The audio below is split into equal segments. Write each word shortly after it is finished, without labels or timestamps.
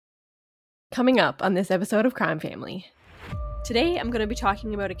Coming up on this episode of Crime Family. Today, I'm going to be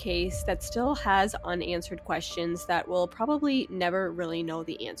talking about a case that still has unanswered questions that we'll probably never really know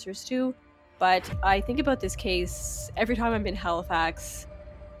the answers to. But I think about this case every time I'm in Halifax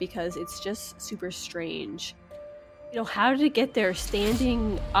because it's just super strange. You know, how did it get there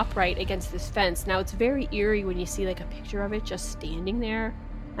standing upright against this fence? Now, it's very eerie when you see like a picture of it just standing there.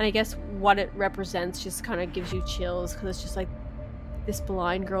 And I guess what it represents just kind of gives you chills because it's just like this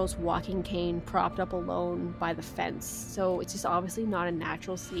blind girl's walking cane propped up alone by the fence. So it's just obviously not a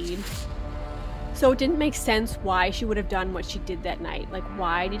natural scene. So it didn't make sense why she would have done what she did that night. Like,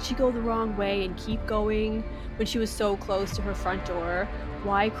 why did she go the wrong way and keep going when she was so close to her front door?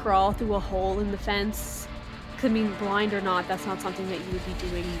 Why crawl through a hole in the fence? 'Cause, I mean, blind or not, that's not something that you would be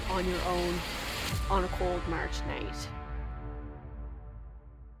doing on your own on a cold March night.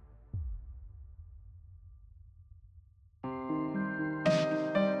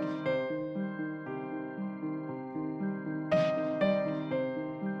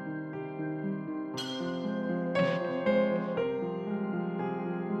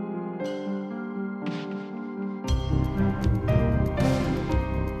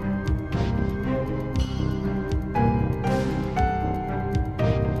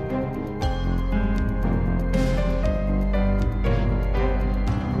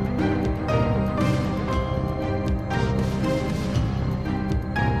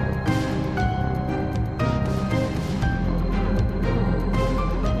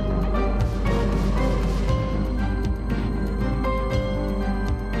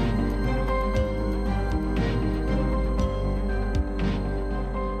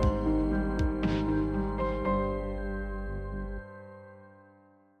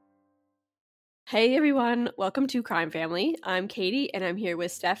 Hey everyone, welcome to Crime Family. I'm Katie and I'm here with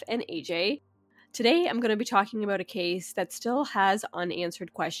Steph and AJ. Today I'm going to be talking about a case that still has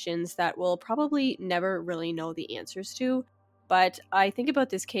unanswered questions that we'll probably never really know the answers to. But I think about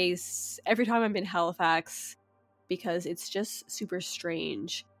this case every time I'm in Halifax because it's just super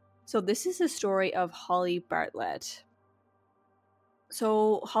strange. So this is the story of Holly Bartlett.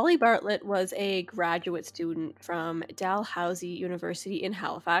 So Holly Bartlett was a graduate student from Dalhousie University in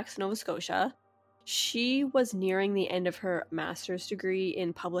Halifax, Nova Scotia. She was nearing the end of her master's degree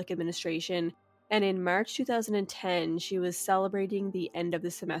in public administration, and in March 2010, she was celebrating the end of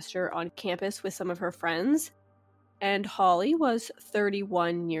the semester on campus with some of her friends, and Holly was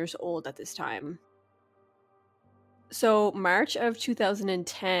 31 years old at this time. So, March of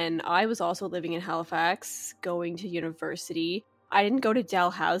 2010, I was also living in Halifax, going to university. I didn't go to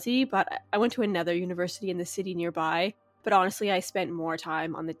Dalhousie, but I went to another university in the city nearby. But honestly, I spent more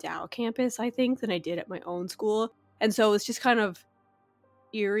time on the Dal campus, I think, than I did at my own school. And so it's just kind of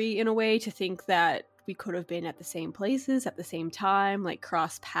eerie in a way to think that we could have been at the same places at the same time, like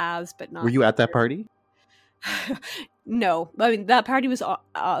cross paths, but not. Were you at that party? No. I mean, that party was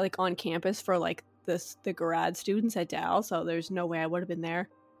like on campus for like the grad students at Dal, so there's no way I would have been there.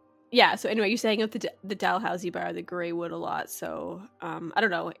 Yeah, so anyway, you're saying of the Dalhousie bar, the Greywood a lot, so I don't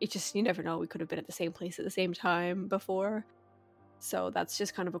know, it just, you never know, we could have been at the same place at the same time before, so that's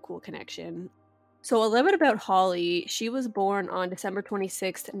just kind of a cool connection. So a little bit about Holly. She was born on December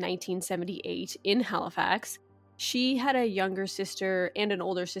 26th, 1978 in Halifax. She had a younger sister and an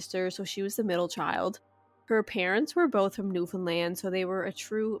older sister, so she was the middle child. Her parents were both from Newfoundland, so they were a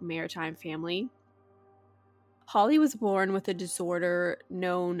true maritime family. Holly was born with a disorder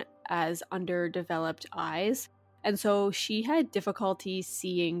known as underdeveloped eyes, and so she had difficulty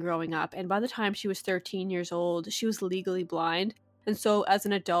seeing growing up, and by the time she was 13 years old, she was legally blind, and so as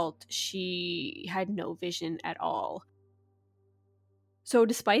an adult, she had no vision at all. So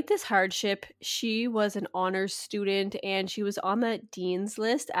despite this hardship, she was an honors student, and she was on the dean's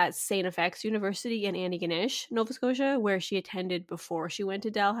list at St. FX University in Antigonish, Nova Scotia, where she attended before she went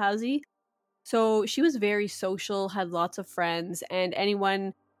to Dalhousie. So she was very social, had lots of friends, and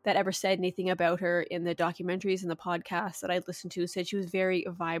anyone that ever said anything about her in the documentaries and the podcasts that I listened to said she was very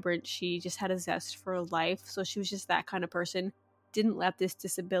vibrant. She just had a zest for life. So she was just that kind of person. Didn't let this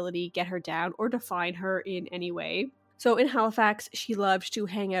disability get her down or define her in any way. So in Halifax, she loved to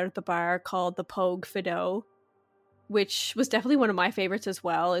hang out at the bar called the Pogue Fido, which was definitely one of my favorites as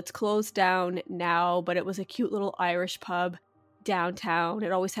well. It's closed down now, but it was a cute little Irish pub downtown.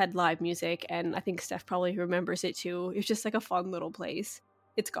 It always had live music, and I think Steph probably remembers it too. It was just like a fun little place.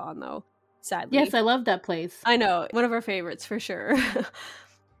 It's gone though, sadly. Yes, I love that place. I know, one of our favorites for sure.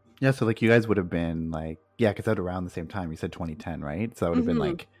 Yeah, so like you guys would have been like, yeah, because that around the same time. You said 2010, right? So that would have been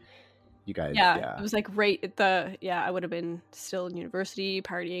like, you guys, yeah, it was like right at the, I would have been still in university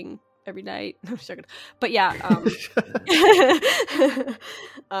partying every night. No, I'm just joking. But yeah,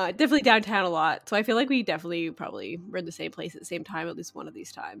 definitely downtown a lot. So I feel like we definitely probably were in the same place at the same time, at least one of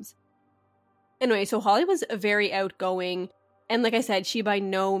these times. Anyway, so Holly was very outgoing, and like I said, she by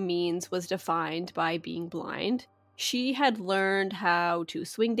no means was defined by being blind. She had learned how to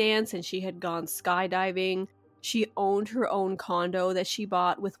swing dance, and she had gone skydiving. She owned her own condo that she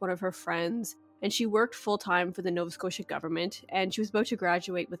bought with one of her friends, and she worked full-time for the Nova Scotia government, and she was about to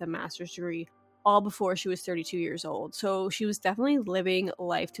graduate with a master's degree all before she was 32 years old. So she was definitely living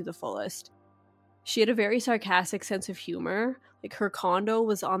life to the fullest. She had a very sarcastic sense of humor. Like, her condo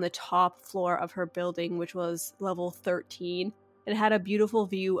was on the top floor of her building, which was level 13. It had a beautiful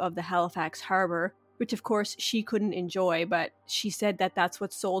view of the Halifax harbor, which of course she couldn't enjoy, but she said that that's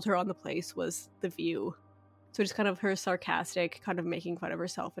what sold her on the place was the view. So just kind of her sarcastic, kind of making fun of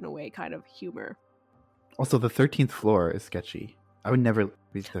herself in a way, kind of humor. Also, the 13th floor is sketchy. I would never.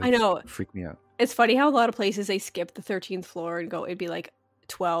 I know. Freak me out. It's funny how a lot of places they skip the 13th floor and go, it'd be like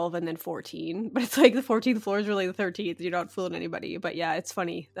 12 and then 14, but it's like the 14th floor is really the 13th. You're not fooling anybody. But yeah, it's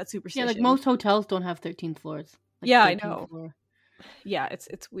funny, that superstition. Yeah, like most hotels don't have 13th floors. Like yeah, I know. Floor. Yeah,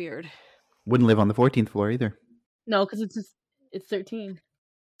 it's weird. Wouldn't live on the 14th floor either. No, because it's 13.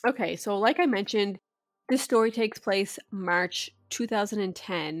 Okay, so like I mentioned, this story takes place March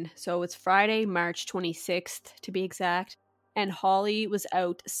 2010. So it's Friday, March 26th to be exact, and Holly was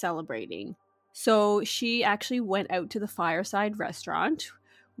out celebrating. So she actually went out to the Fireside Restaurant,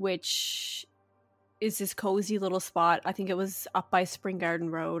 which is this cozy little spot. I think it was up by Spring Garden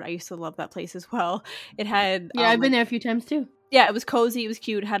Road. I used to love that place as well. It had I've been there a few times too. Yeah, it was cozy, it was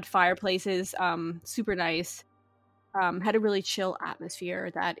cute, it had fireplaces, super nice. Had a really chill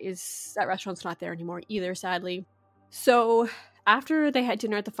atmosphere. That restaurant's not there anymore either, sadly. So after they had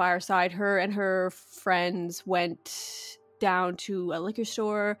dinner at the Fireside, her and her friends went down to a liquor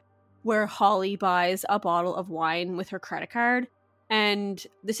store where Holly buys a bottle of wine with her credit card. And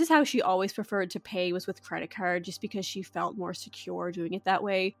this is how she always preferred to pay, was with credit card, just because she felt more secure doing it that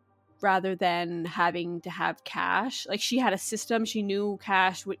way rather than having to have cash. Like, she had a system, she knew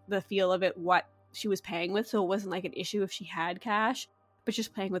cash, the feel of it, what she was paying with, so it wasn't like an issue if she had cash, but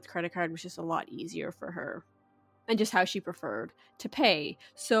just paying with credit card was just a lot easier for her and just how she preferred to pay.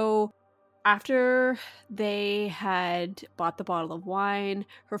 So after they had bought the bottle of wine,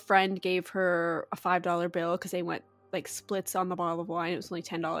 her friend gave her a $5 bill because they went like splits on the bottle of wine. It was only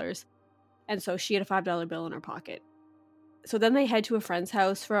 $10. And so she had a $5 bill in her pocket. So then they head to a friend's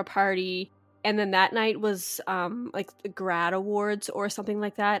house for a party. And then that night was like the grad awards or something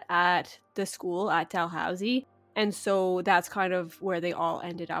like that at the school at Dalhousie. And so that's kind of where they all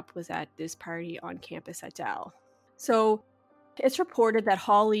ended up, was at this party on campus at Dal. So it's reported that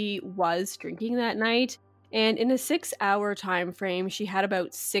Holly was drinking that night. And in a 6-hour time frame, she had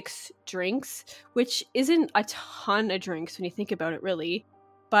about 6 drinks, which isn't a ton of drinks when you think about it, really.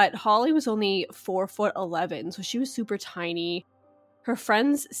 But Holly was only 4'11", so she was super tiny. Her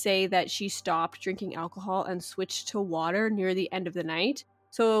friends say that she stopped drinking alcohol and switched to water near the end of the night.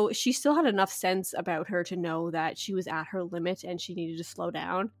 So she still had enough sense about her to know that she was at her limit and she needed to slow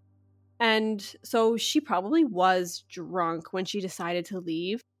down. And so she probably was drunk when she decided to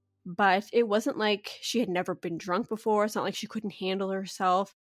leave. But it wasn't like she had never been drunk before. It's not like she couldn't handle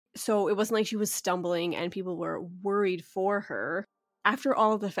herself. So it wasn't like she was stumbling and people were worried for her. After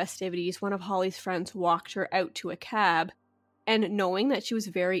all of the festivities, one of Holly's friends walked her out to a cab. And knowing that she was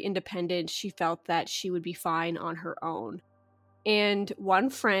very independent, she felt that she would be fine on her own. And one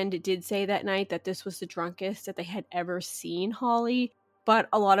friend did say that night that this was the drunkest that they had ever seen Holly. But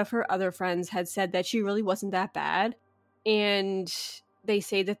a lot of her other friends had said that she really wasn't that bad. And they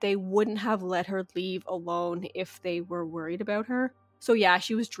say that they wouldn't have let her leave alone if they were worried about her. So yeah,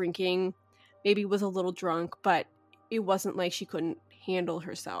 she was drinking, maybe was a little drunk, but it wasn't like she couldn't handle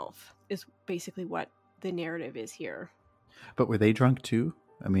herself, is basically what the narrative is here. But were they drunk too?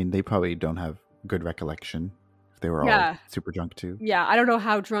 I mean, they probably don't have good recollection if they were all super drunk too. Yeah, I don't know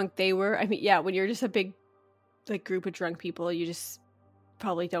how drunk they were. I mean, yeah, when you're just a big like group of drunk people, you just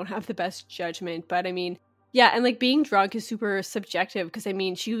probably don't have the best judgment. But I mean, yeah, and like being drunk is super subjective because I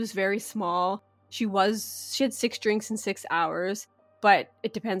mean, she was very small. She had 6 drinks in 6 hours, but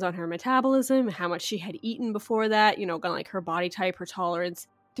it depends on her metabolism, how much she had eaten before that, you know, kind of like her body type, her tolerance,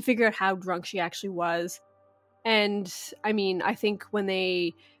 to figure out how drunk she actually was. And I mean, I think when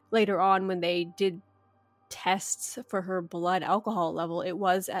they did tests for her blood alcohol level, it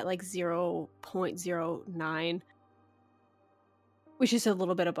was at like 0.09, which is a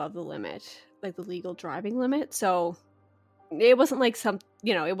little bit above the limit, like the legal driving limit. So it wasn't like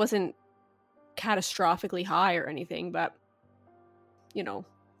it wasn't catastrophically high or anything, but you know,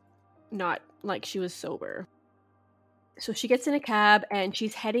 not like she was sober. So she gets in a cab and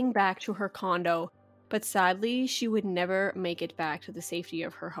she's heading back to her condo, but sadly, she would never make it back to the safety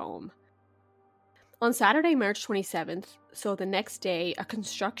of her home. On Saturday, March 27th, so the next day, a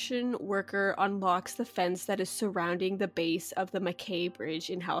construction worker unlocks the fence that is surrounding the base of the Mackay Bridge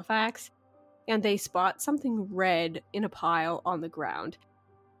in Halifax, and they spot something red in a pile on the ground.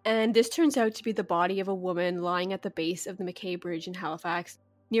 And this turns out to be the body of a woman lying at the base of the Mackay Bridge in Halifax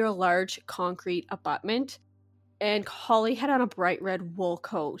near a large concrete abutment. And Holly had on a bright red wool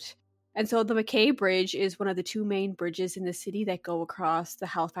coat. And so the Mackay Bridge is one of the two main bridges in the city that go across the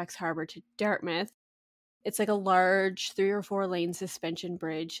Halifax Harbor to Dartmouth. It's like a large 3 or 4 lane suspension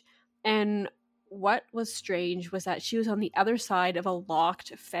bridge. And what was strange was that she was on the other side of a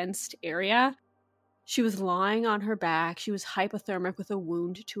locked, fenced area. She was lying on her back. She was hypothermic with a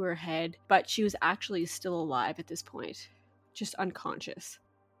wound to her head, but she was actually still alive at this point, just unconscious.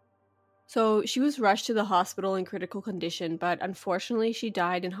 So she was rushed to the hospital in critical condition, but unfortunately she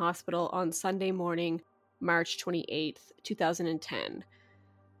died in hospital on Sunday morning, March 28th, 2010.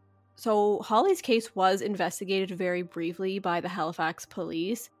 So Holly's case was investigated very briefly by the Halifax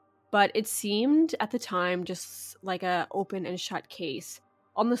police, but it seemed at the time just like a open and shut case.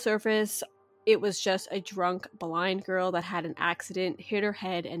 On the surface, it was just a drunk, blind girl that had an accident, hit her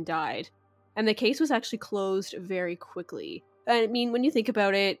head, and died. And the case was actually closed very quickly. I mean, when you think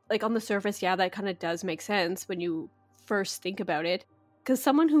about it, like on the surface, yeah, that kind of does make sense when you first think about it. Because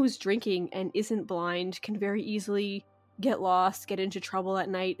someone who's drinking and isn't blind can very easily get lost, get into trouble at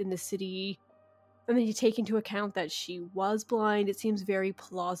night in the city. And then you take into account that she was blind. It seems very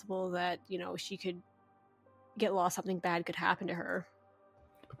plausible that, you know, she could get lost, something bad could happen to her.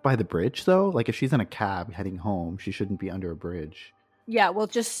 By the bridge, though? Like, if she's in a cab heading home, she shouldn't be under a bridge. Yeah, well,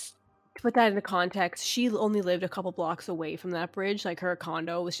 just to put that into context, she only lived a couple blocks away from that bridge. Like, her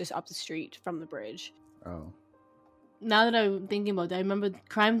condo was just up the street from the bridge. Oh. Now that I'm thinking about that, I remember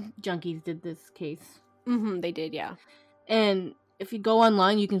Crime Junkies did this case. They did, yeah. And if you go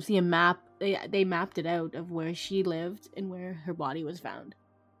online, you can see a map. They mapped it out of where she lived and where her body was found.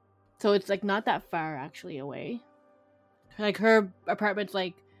 So it's, like, not that far, actually, away. Like, her apartment's,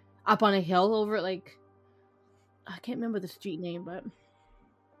 like, up on a hill over, like, I can't remember the street name, but...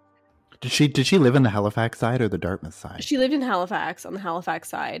 Did she live in the Halifax side or the Dartmouth side? She lived in Halifax, on the Halifax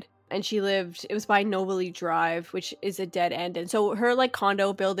side. And she lived, it was by Novalee Drive, which is a dead end. And so her, like,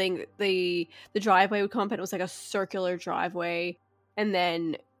 condo building, the driveway would come up and it was like a circular driveway. And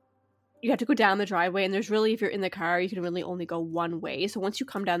then you have to go down the driveway. And there's really, if you're in the car, you can really only go one way. So once you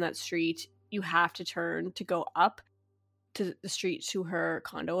come down that street, you have to turn to go up to the street to her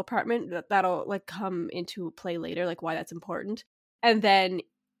condo apartment. That'll, like, come into play later, like, why that's important. And then,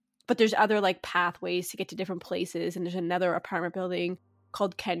 but there's other, like, pathways to get to different places. And there's another apartment building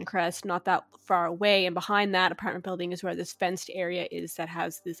called Kencrest, not that far away, and behind that apartment building is where this fenced area is that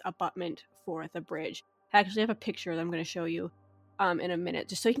has this abutment for the bridge. I actually have a picture that I'm going to show you in a minute,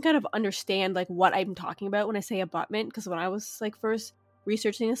 just so you can kind of understand, like, what I'm talking about when I say abutment, because when I was, like, first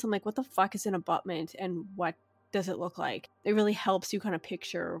researching this, I'm like, what the fuck is an abutment and what does it look like? It really helps you kind of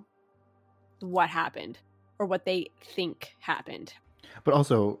picture what happened or what they think happened. But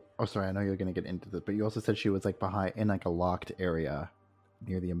also, oh sorry, I know you're going to get into this, but you also said she was, like, behind in, like, a locked area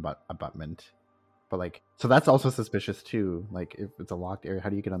near the abutment. But, like, so that's also suspicious too. Like, if it's a locked area, how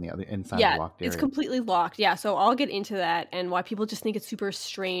do you get on the other inside of the locked area? It's completely locked. Yeah, so I'll get into that and why people just think it's super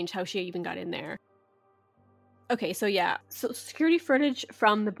strange how she even got in there. Okay, so yeah. So security footage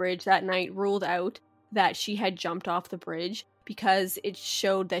from the bridge that night ruled out that she had jumped off the bridge because it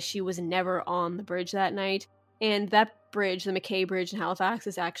showed that she was never on the bridge that night. And that bridge, the Mackay Bridge in Halifax,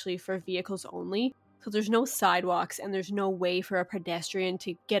 is actually for vehicles only. So there's no sidewalks and there's no way for a pedestrian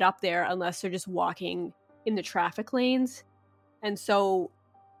to get up there unless they're just walking in the traffic lanes. And so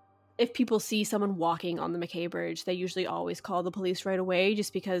if people see someone walking on the Mackay Bridge, they usually always call the police right away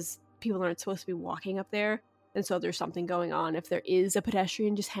just because people aren't supposed to be walking up there. And so there's something going on if there is a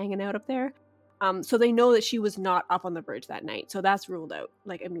pedestrian just hanging out up there. So they know that she was not up on the bridge that night. So that's ruled out,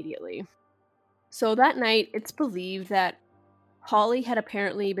 like, immediately. So that night, it's believed that Holly had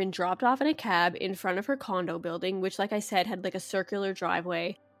apparently been dropped off in a cab in front of her condo building, which, like I said, had, like, a circular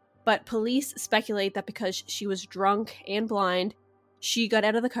driveway. But police speculate that because she was drunk and blind, she got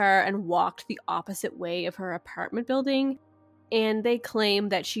out of the car and walked the opposite way of her apartment building. And they claim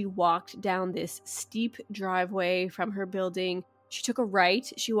that she walked down this steep driveway from her building. She took a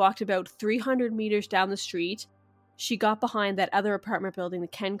right. She walked about 300 meters down the street. She got behind that other apartment building, the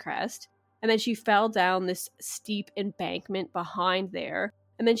Kencrest. And then she fell down this steep embankment behind there.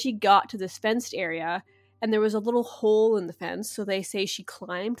 And then she got to this fenced area. and there was a little hole in the fence. So they say she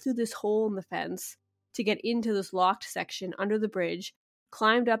climbed through this hole in the fence to get into this locked section under the bridge,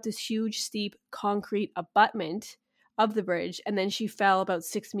 climbed up this huge, steep concrete abutment of the bridge, and then she fell about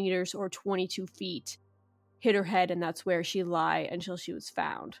 6 meters or 22 feet, hit her head, and that's where she lay until she was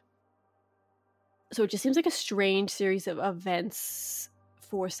found. So it just seems like a strange series of events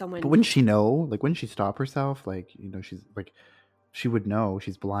for someone. But wouldn't she know? Like, wouldn't she stop herself? Like, you know, she's like, she would know.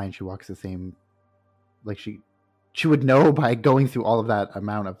 She's blind. She walks the same. Like, she would know by going through all of that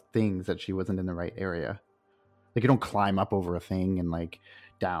amount of things that she wasn't in the right area. Like, you don't climb up over a thing and like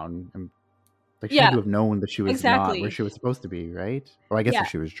down and like she had to have known that she was not where she was supposed to be, right? Or I guess if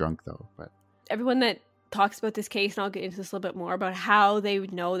she was drunk though. But everyone that talks about this case, and I'll get into this a little bit more about how they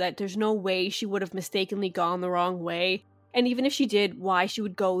would know that there's no way she would have mistakenly gone the wrong way. And even if she did, why she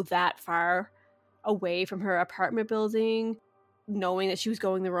would go that far away from her apartment building, knowing that she was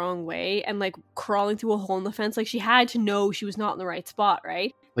going the wrong way and like crawling through a hole in the fence. Like, she had to know she was not in the right spot,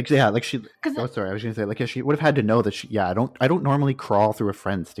 right? Like, yeah, like she, oh, sorry, I was going to say, like, she would have had to know that I don't normally crawl through a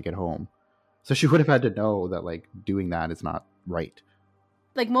fence to get home. So she would have had to know that, like, doing that is not right.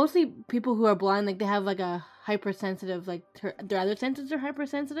 Like, mostly people who are blind, like, they have, like, a hypersensitive, like, their other senses are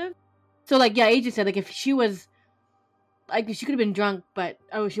hypersensitive. So, like, yeah, AJ said, like, if she was, like, she could have been drunk, but,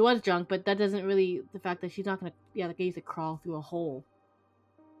 she was drunk, but that doesn't really, the fact that she's not going to, yeah, like, AJ said, crawl through a hole.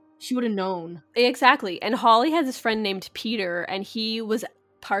 She would have known. Exactly. And Holly has this friend named Peter, and he was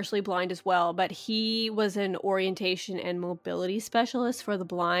partially blind as well, but he was an orientation and mobility specialist for the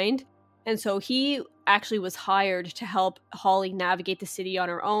blind. And so he actually was hired to help Holly navigate the city on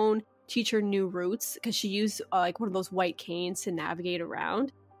her own, teach her new routes, because she used like one of those white canes to navigate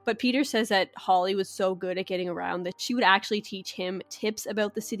around. But Peter says that Holly was so good at getting around that she would actually teach him tips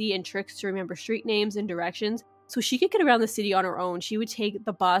about the city and tricks to remember street names and directions. So she could get around the city on her own. She would take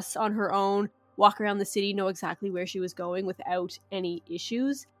the bus on her own, walk around the city, know exactly where she was going without any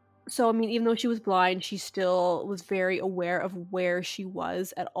issues. So, I mean, even though she was blind, she still was very aware of where she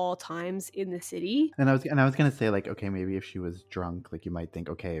was at all times in the city. And I was gonna say, like, okay, maybe if she was drunk, like, you might think,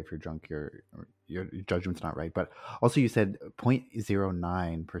 okay, if you're drunk, your judgment's not right. But also, you said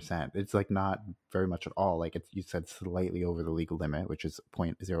 0.09%. It's like not very much at all. Like, you said slightly over the legal limit, which is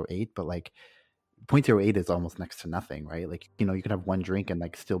 0.08, but like 0.08 is almost next to nothing, right? Like, you know, you could have one drink and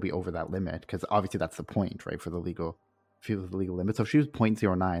like still be over that limit, because obviously that's the point, right, for the legal limit. So if she was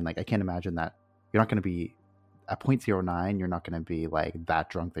 0.09, like, I can't imagine that you're not going to be at 0.09. You're not going to be like that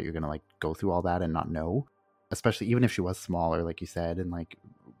drunk that you're going to like go through all that and not know, especially even if she was smaller, like you said, and like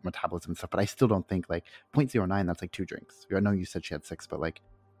metabolism and stuff. But I still don't think like 0.09, that's like 2 drinks. I know you said she had 6, but like,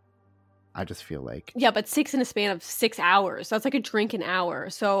 I just feel like, yeah, but 6 in a span of 6 hours. That's like a drink an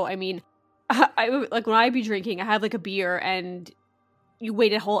hour. So I mean, I like when I be drinking, I have like a beer and you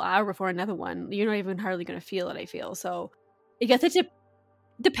wait a whole hour before another one. You're not even hardly going to feel it, I feel. So I guess it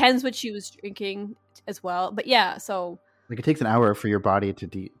depends what she was drinking as well. But yeah, so like it takes an hour for your body to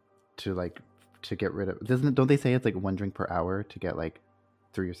get rid of. Don't they say it's like 1 drink per hour to get like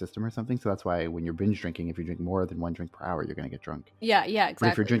through your system or something? So that's why when you're binge drinking, if you drink more than 1 drink per hour, you're going to get drunk. Yeah, exactly.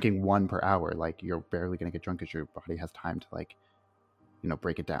 But if you're drinking 1 per hour, like you're barely going to get drunk because your body has time to like, you know,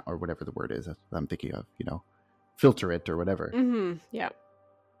 break it down or whatever the word is that I'm thinking of, you know, filter it or whatever. Mm-hmm. Yeah.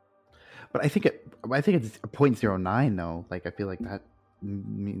 But I think it's 0.09 though. Like, I feel like that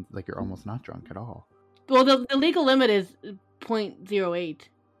means like you're almost not drunk at all. Well, the legal limit is 0.08.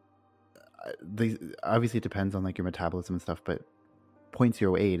 Obviously it depends on like your metabolism and stuff, but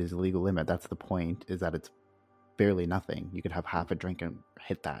 0.08 is the legal limit. That's the point, is that it's barely nothing. You could have half a drink and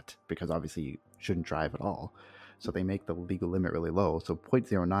hit that, because obviously you shouldn't drive at all. So they make the legal limit really low. So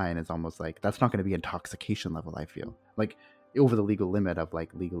 0.09 is almost like, that's not going to be intoxication level, I feel. Like, over the legal limit of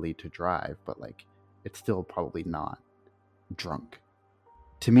like legally to drive, but like it's still probably not drunk.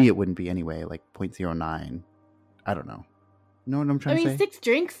 To me, it wouldn't be anyway, like 0.09. I don't know. You know what I'm trying to say? 6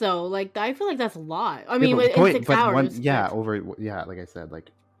 drinks though, like I feel like that's a lot. I mean, in 6 hours. Like I said, like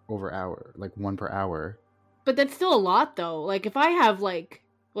over hour, like 1 per hour. But that's still a lot though. Like if I have like,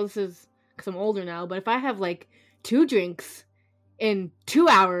 well, this is because I'm older now, but if I have like 2 drinks in 2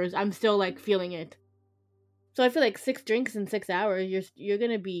 hours, I'm still like feeling it. So I feel like 6 drinks in 6 hours, you're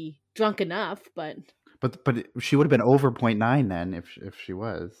gonna be drunk enough, but she would have been over 0.9 then if she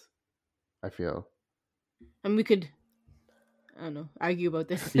was, I feel. And we could, I don't know, argue about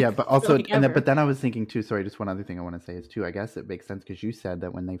this. Yeah, but also, but then I was thinking too. Sorry, just one other thing I want to say is too. I guess it makes sense because you said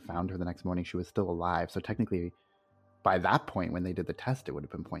that when they found her the next morning, she was still alive. So technically, by that point, when they did the test, it would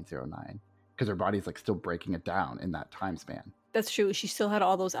have been 0.09 because her body's like still breaking it down in that time span. That's true. She still had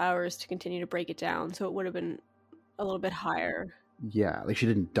all those hours to continue to break it down, so it would have been a little bit higher. Yeah, like she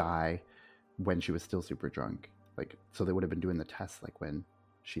didn't die when she was still super drunk. Like, so they would have been doing the test like when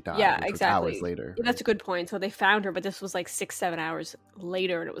she died, Yeah, which exactly. was hours later. Yeah, that's a good point. So they found her, but this was like 6-7 hours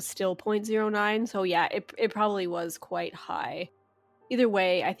later, and it was still 0.09. So yeah, it probably was quite high. Either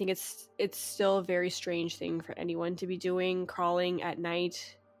way, I think it's still a very strange thing for anyone to be doing, crawling at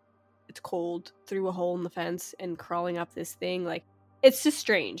night. It's cold, through a hole in the fence and crawling up this thing. Like, it's just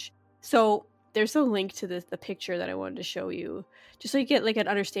strange. So there's a link to the picture that I wanted to show you, just so you get like an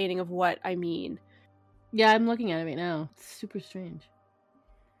understanding of what I mean. Yeah, I'm looking at it right now. It's super strange.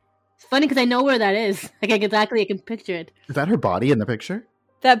 It's funny because I know where that is. Like, I can picture it. Is that her body in the picture?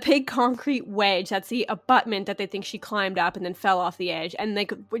 That big concrete wedge, that's the abutment that they think she climbed up and then fell off the edge. And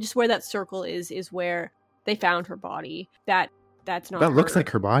like, just where that circle is where they found her body. That's not That her. looks like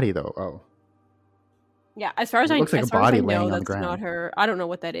her body, though. Oh. Yeah, as far as It I looks like as a far as I body know, laying on the that's not ground. her. I don't know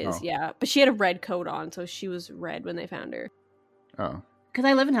what that is. Oh. Yeah, but she had a red coat on, so she was red when they found her. Oh. Because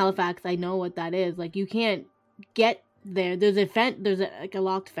I live in Halifax, I know what that is. Like, you can't get there. There's a fence. There's a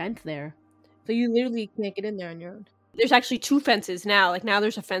locked fence there, so you literally can't get in there on your own. There's actually 2 fences now. Like, now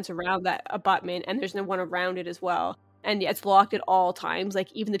there's a fence around that abutment, and there's no one around it as well. And yeah, it's locked at all times.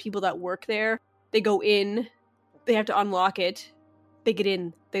 Like, even the people that work there, they go in, they have to unlock it. They get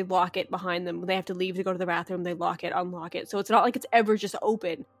in, they lock it behind them. They have to leave to go to the bathroom, they lock it, unlock it. So it's not like it's ever just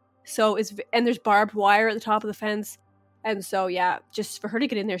open. So and there's barbed wire at the top of the fence. And so, yeah, just for her to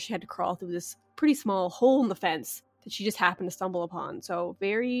get in there, she had to crawl through this pretty small hole in the fence that she just happened to stumble upon. So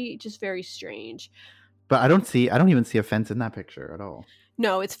very strange. But I don't even see a fence in that picture at all.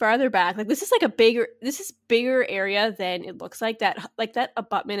 No, it's farther back. Like, this is bigger area than it looks like. That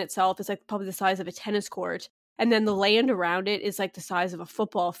abutment itself is like probably the size of a tennis court. And then the land around it is like the size of a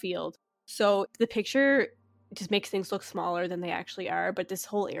football field. So the picture just makes things look smaller than they actually are. But this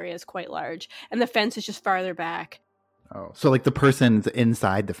whole area is quite large. And the fence is just farther back. Oh, so like the person's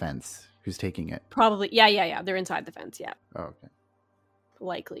inside the fence who's taking it. Probably. Yeah. They're inside the fence. Yeah. Oh, okay.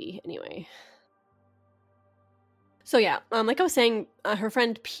 Likely, anyway. So yeah, like I was saying, her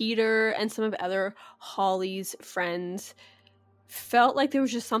friend Peter and some of other Holly's friends felt like there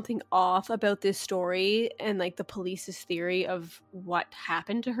was just something off about this story and like the police's theory of what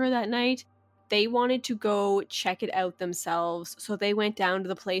happened to her that night. They wanted to go check it out themselves, so they went down to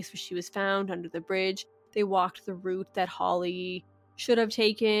the place where she was found under the bridge. They walked the route that Holly should have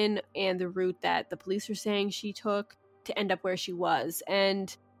taken and the route that the police are saying she took to end up where she was.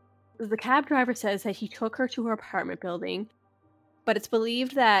 And the cab driver says that he took her to her apartment building, but it's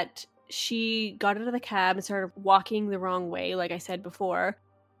believed that she got out of the cab and started walking the wrong way, like I said before.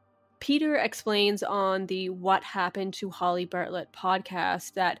 Peter explains on the What Happened to Holly Bartlett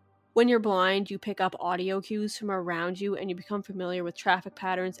podcast that when you're blind, you pick up audio cues from around you and you become familiar with traffic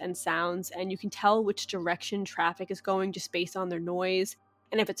patterns and sounds, and you can tell which direction traffic is going just based on their noise.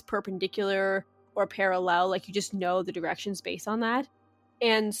 And if it's perpendicular or parallel, like, you just know the directions based on that.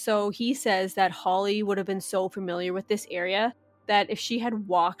 And so he says that Holly would have been so familiar with this area that if she had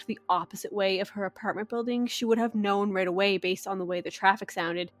walked the opposite way of her apartment building, she would have known right away based on the way the traffic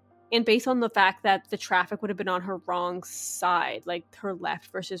sounded and based on the fact that the traffic would have been on her wrong side, like her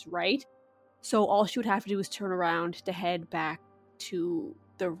left versus right. So all she would have to do is turn around to head back to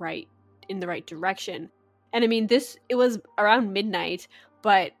the right, in the right direction. And I mean, it was around midnight,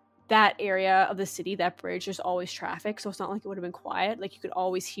 but that area of the city, that bridge, there's always traffic, so it's not like it would have been quiet. Like, you could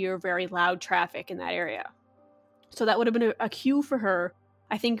always hear very loud traffic in that area. So that would have been a cue for her,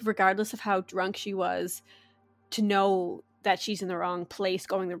 I think, regardless of how drunk she was, to know that she's in the wrong place,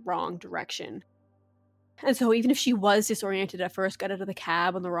 going the wrong direction. And so even if she was disoriented at first, got out of the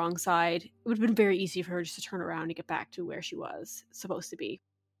cab on the wrong side, it would have been very easy for her just to turn around and get back to where she was supposed to be.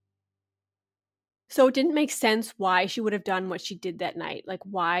 So it didn't make sense why she would have done what she did that night. Like,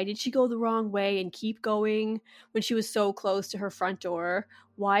 why did she go the wrong way and keep going when she was so close to her front door?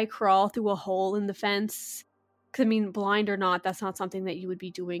 Why crawl through a hole in the fence? Because, I mean, blind or not, that's not something that you would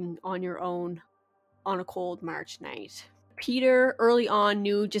be doing on your own on a cold March night. Peter early on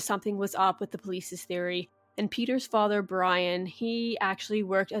knew just something was up with the police's theory. And Peter's father, Brian, he actually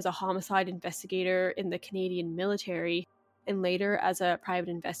worked as a homicide investigator in the Canadian military and later as a private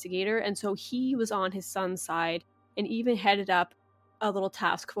investigator. And so he was on his son's side and even headed up a little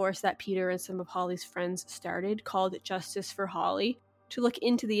task force that Peter and some of Holly's friends started called Justice for Holly to look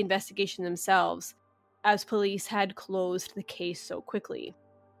into the investigation themselves, as police had closed the case so quickly.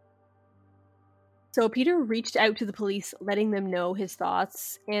 So Peter reached out to the police, letting them know his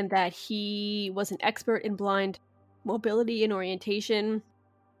thoughts and that he was an expert in blind mobility and orientation.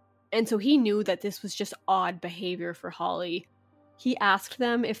 And so he knew that this was just odd behavior for Holly. He asked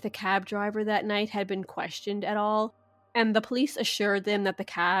them if the cab driver that night had been questioned at all, And the police assured them that the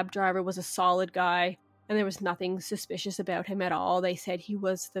cab driver was a solid guy and there was nothing suspicious about him at all. They said he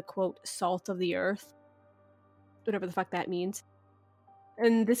was the, quote, salt of the earth. Whatever the fuck that means.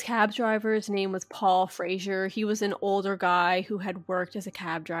 And this cab driver's name was Paul Frazier. He was an older guy who had worked as a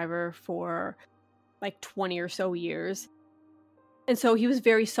cab driver for like 20 or so years. And so he was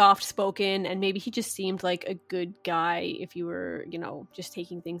very soft-spoken, and maybe he just seemed like a good guy if you were, just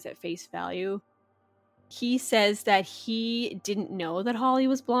taking things at face value. He says that he didn't know that Holly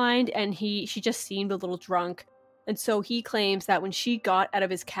was blind, and she just seemed a little drunk. And so he claims that when she got out of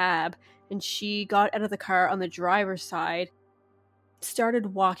his cab, and she got out of the car on the driver's side,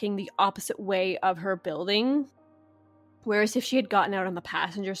 started walking the opposite way of her building. Whereas if she had gotten out on the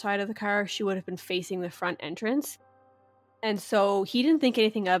passenger side of the car, she would have been facing the front entrance. And so he didn't think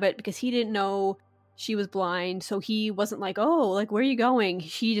anything of it because he didn't know she was blind. So he wasn't like, oh, like, where are you going?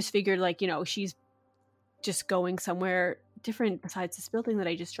 He just figured, like, she's just going somewhere different besides this building that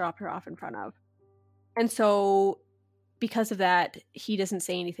I just dropped her off in front of. And so because of that, he doesn't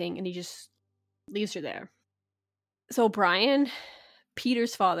say anything and he just leaves her there. So Brian,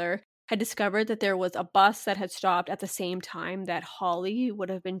 Peter's father, had discovered that there was a bus that had stopped at the same time that Holly would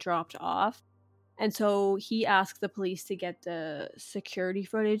have been dropped off. And so he asked the police to get the security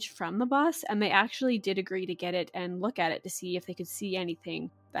footage from the bus, and they actually did agree to get it and look at it to see if they could see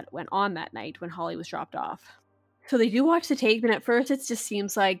anything that went on that night when Holly was dropped off. So they do watch the tape, and at first it just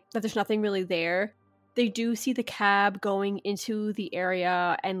seems like that there's nothing really there. They do see the cab going into the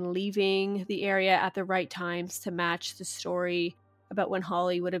area and leaving the area at the right times to match the story about when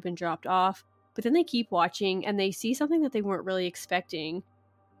Holly would have been dropped off. But then they keep watching, and they see something that they weren't really expecting.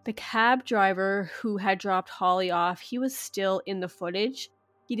 The cab driver who had dropped Holly off, he was still in the footage.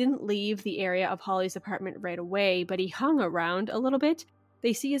 He didn't leave the area of Holly's apartment right away, but he hung around a little bit.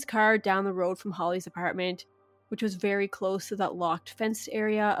 They see his car down the road from Holly's apartment, which was very close to that locked fenced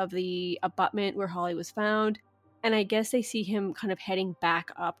area of the abutment where Holly was found. And I guess they see him kind of heading back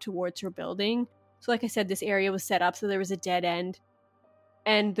up towards her building. So like I said, this area was set up so there was a dead end.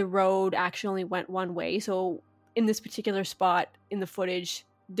 And the road actually only went one way. So in this particular spot in the footage,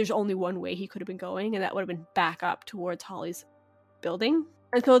 there's only one way he could have been going, and that would have been back up towards Holly's building.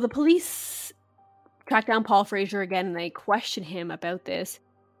 And so the police track down Paul Frazier again, and they question him about this.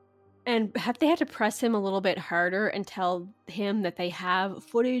 And they had to press him a little bit harder and tell him that they have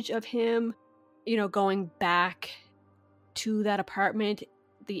footage of him, going back to that apartment,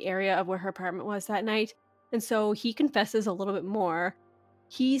 the area of where her apartment was that night. And so he confesses a little bit more.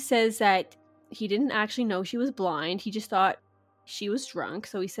 He says that he didn't actually know she was blind. He just thought she was drunk.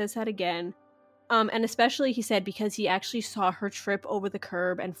 So he says that again. And especially, he said, because he actually saw her trip over the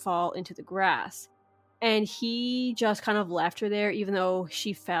curb and fall into the grass. And he just kind of left her there, even though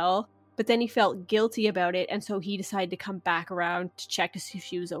she fell. But then he felt guilty about it. And so he decided to come back around to check to see if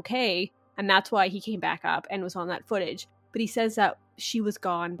she was okay. And that's why he came back up and was on that footage. But he says that she was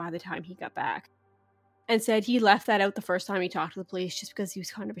gone by the time he got back. And said he left that out the first time he talked to the police just because he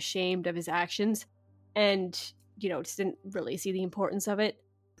was kind of ashamed of his actions. And, just didn't really see the importance of it.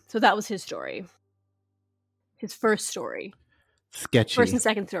 So that was his story. His first story. Sketchy. First and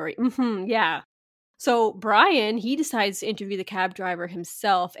second story. Yeah. So Brian, he decides to interview the cab driver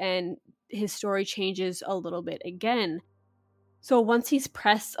himself, and his story changes a little bit again. So once he's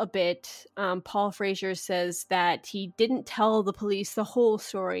pressed a bit, Paul Frazier says that he didn't tell the police the whole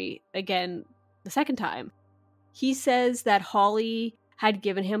story again the second time. He says that Holly had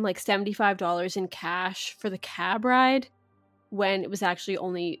given him like $75 in cash for the cab ride when it was actually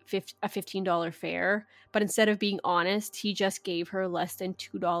only a $15 fare. But instead of being honest, he just gave her less than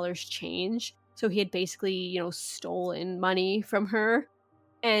 $2 change. So he had basically, stolen money from her.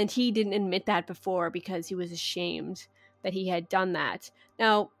 And he didn't admit that before because he was ashamed that he had done that.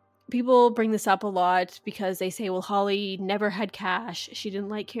 Now, people bring this up a lot because they say, well, Holly never had cash. She didn't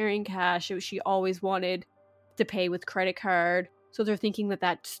like carrying cash. She always wanted to pay with credit card. So they're thinking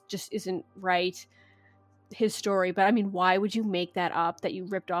that just isn't right, his story. But I mean, why would you make that up, that you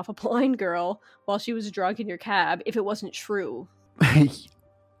ripped off a blind girl while she was drunk in your cab, if it wasn't true?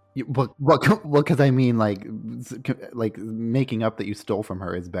 Well, because I mean, like making up that you stole from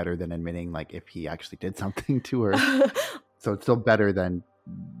her is better than admitting, like, if he actually did something to her. So it's still better than,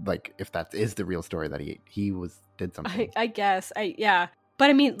 like, if that is the real story, that he did something. I guess. Yeah. But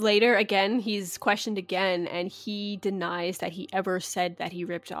I mean, later, again, he's questioned again, and he denies that he ever said that he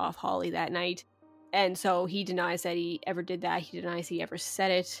ripped off Holly that night. And so he denies that he ever did that. He denies he ever said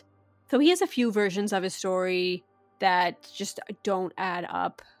it. So he has a few versions of his story that just don't add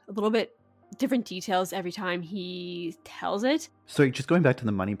up. A little bit different details every time he tells it. So just going back to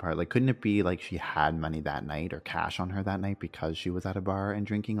the money part, like, couldn't it be like she had money that night or cash on her that night because she was at a bar and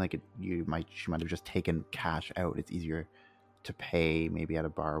drinking? Like, she might have just taken cash out. It's easier to pay maybe at a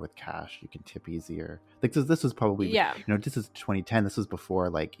bar with cash. You can tip easier. Like, this was probably, Yeah. this is 2010. This was before,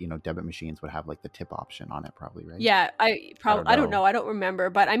 like, debit machines would have like the tip option on it, probably, right? Yeah, I don't know. know. I don't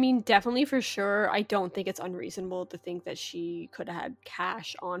remember, but I mean, definitely for sure, I don't think it's unreasonable to think that she could have had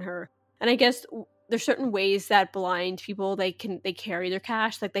cash on her. And I guess there's certain ways that blind people, they carry their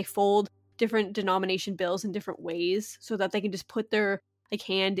cash, like they fold different denomination bills in different ways so that they can just put their like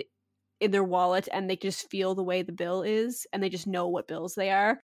hand in their wallet and they just feel the way the bill is and they just know what bills they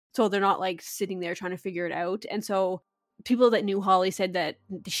are. So they're not like sitting there trying to figure it out. And so people that knew Holly said that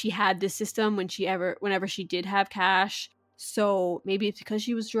she had this system whenever she did have cash. So maybe it's because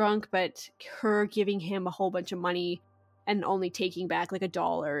she was drunk, but her giving him a whole bunch of money and only taking back like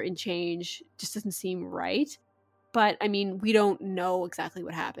 $1 in change just doesn't seem right. But I mean, we don't know exactly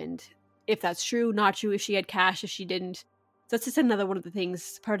what happened. If that's true, not true, if she had cash, if she didn't. So that's just another one of the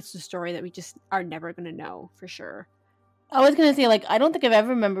things, parts of the story that we just are never going to know for sure. I was going to say, like, I don't think I've ever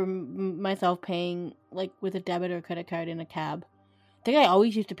remember myself paying, like, with a debit or credit card in a cab. I think I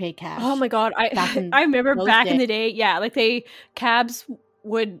always used to pay cash. Oh my God. I remember back in the day, yeah, like cabs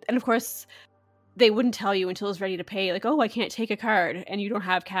would, and of course, they wouldn't tell you until it was ready to pay, like, oh, I can't take a card and you don't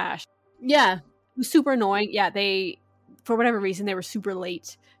have cash. Yeah. It was super annoying. Yeah, for whatever reason, they were super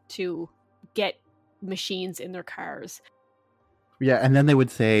late to get machines in their cars. Yeah, and then they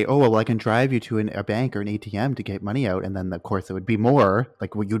would say, oh, well, I can drive you to a bank or an ATM to get money out. And then, of course, it would be more.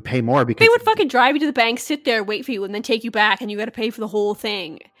 Like, you would pay more because... They would fucking drive you to the bank, sit there, wait for you, and then take you back, and you got to pay for the whole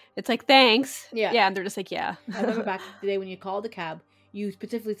thing. It's like, thanks. Yeah. Yeah, and they're just like, yeah. I remember back in the day when you called a cab, you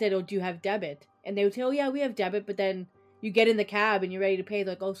specifically said, oh, do you have debit? And they would say, oh, yeah, we have debit. But then you get in the cab and you're ready to pay.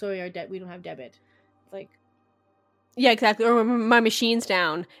 They're like, oh, sorry, we don't have debit. It's like... Yeah, exactly. Or my machine's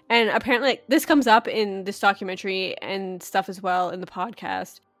down. And apparently, like, this comes up in this documentary and stuff as well in the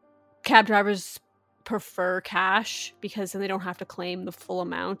podcast. Cab drivers prefer cash because then they don't have to claim the full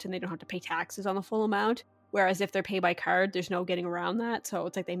amount and they don't have to pay taxes on the full amount. Whereas if they're paid by card, there's no getting around that. So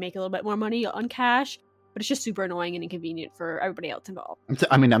it's like they make a little bit more money on cash, but it's just super annoying and inconvenient for everybody else involved.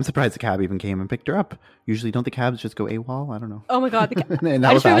 I'm surprised the cab even came and picked her up. Usually, don't the cabs just go AWOL? I don't know. Oh my God. I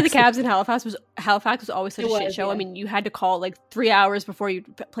just remember the cabs in Halifax was always such a shit show. Yeah. I mean, you had to call like 3 hours before you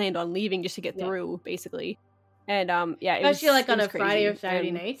planned on leaving just to get through, basically. And yeah, especially like on a Friday or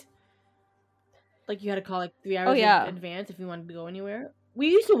Saturday night. Like you had to call like 3 hours in advance if you wanted to go anywhere. We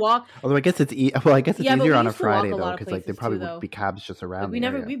used to walk. Although I guess it's easier on a Friday though, because like there probably would be cabs just around.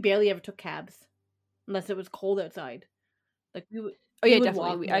 Like, we barely ever took cabs unless it was cold outside. Like we would. Oh yeah,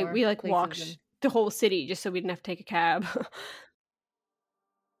 definitely. We like walked the whole city just so we didn't have to take a cab.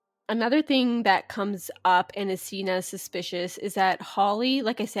 Another thing that comes up and is seen as suspicious is that Holly,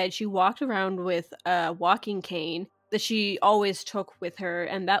 like I said, she walked around with a walking cane that she always took with her,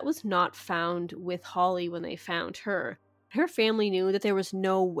 and that was not found with Holly when they found her. Her family knew that there was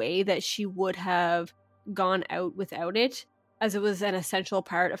no way that she would have gone out without it, as it was an essential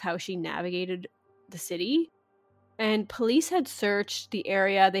part of how she navigated the city. And police had searched the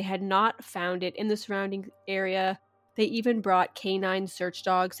area. They had not found it in the surrounding area. They even brought canine search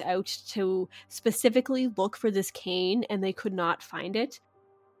dogs out to specifically look for this cane, and they could not find it.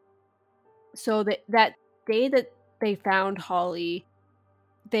 So that day that they found Holly,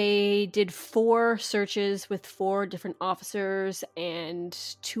 they did 4 searches with 4 different officers, and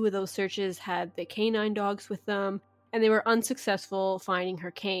 2 of those searches had the canine dogs with them, and they were unsuccessful finding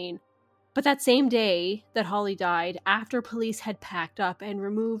her cane. But that same day that Holly died, after police had packed up and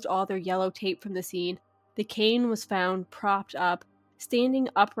removed all their yellow tape from the scene, the cane was found propped up, standing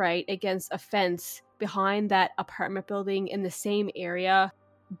upright against a fence behind that apartment building in the same area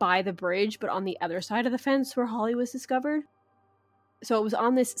by the bridge, but on the other side of the fence where Holly was discovered. So it was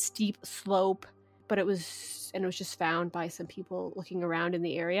on this steep slope, but it was just found by some people looking around in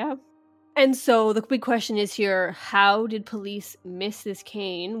the area. And so the big question is here, how did police miss this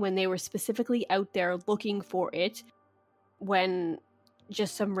cane when they were specifically out there looking for it when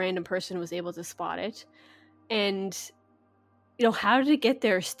just some random person was able to spot it? And, how did it get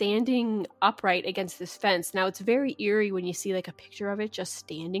there standing upright against this fence? Now, it's very eerie when you see like a picture of it just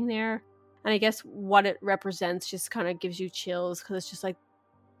standing there. And I guess what it represents just kind of gives you chills because it's just like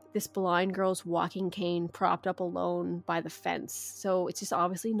this blind girl's walking cane propped up alone by the fence. So it's just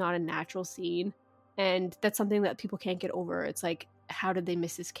obviously not a natural scene. And that's something that people can't get over. It's like, how did they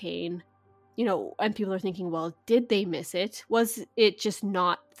miss this cane? And people are thinking, well, did they miss it? Was it just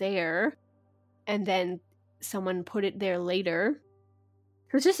not there? And then someone put it there later.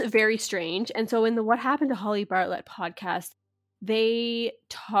 So it's just very strange. And so in the What Happened to Holly Bartlett podcast, they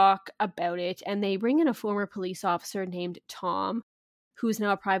talk about it and they bring in a former police officer named Tom, who's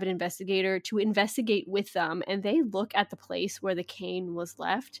now a private investigator, to investigate with them. And they look at the place where the cane was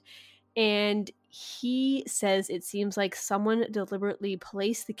left. And he says it seems like someone deliberately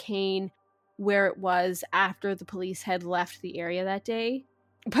placed the cane where it was after the police had left the area that day.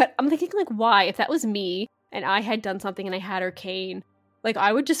 But I'm thinking, like, why? If that was me and I had done something and I had her cane, like,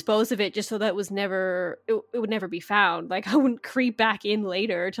 I would dispose of it just so that it would never be found. Like, I wouldn't creep back in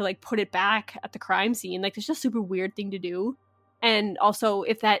later to, like, put it back at the crime scene. Like, it's just a super weird thing to do. And also,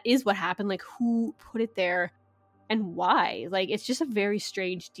 if that is what happened, like, who put it there and why? Like, it's just a very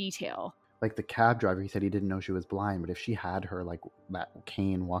strange detail. Like the cab driver, he said he didn't know she was blind, but if she had her, like, that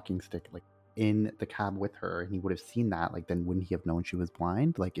cane walking stick, like, in the cab with her, and he would have seen that, like, then wouldn't he have known she was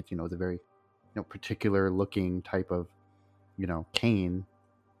blind? Like, it's, it's a very, particular looking type of, cane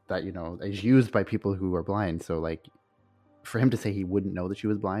that, is used by people who are blind. So, like, for him to say he wouldn't know that she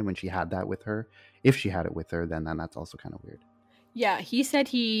was blind when she had that with her, if she had it with her, then that's also kind of weird. Yeah, he said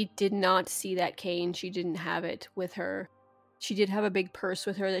he did not see that cane. She didn't have it with her. She did have a big purse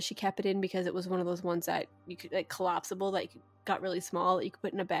with her that she kept it in because it was one of those ones that you could, like, collapsible, that got really small, that you could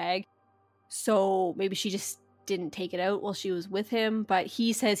put in a bag. So maybe she just didn't take it out while she was with him, but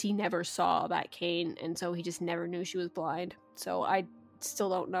he says he never saw that cane, and so he just never knew she was blind. So I still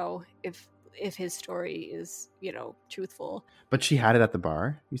don't know if his story is, truthful. But she had it at the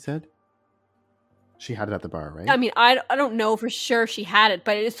bar, you said? She had it at the bar, right? I mean, I don't know for sure if she had it,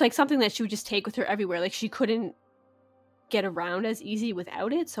 but it's like something that she would just take with her everywhere. Like, she couldn't get around as easy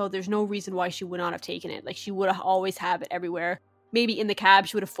without it, so there's no reason why she would not have taken it. Like, she would have always have it everywhere. Maybe in the cab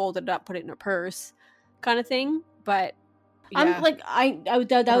she would have folded it up, put it in her purse, kind of thing. But yeah. I'm like,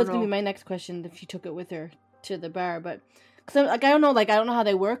 that was gonna be my next question, if she took it with her to the bar. But because I don't know how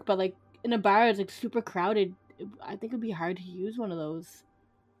they work, but like in a bar it's like super crowded. I think it'd be hard to use one of those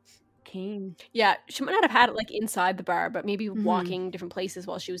cane. Yeah, she might not have had it like inside the bar, but maybe walking different places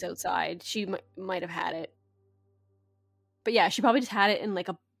while she was outside, she might have had it. But yeah, she probably just had it in like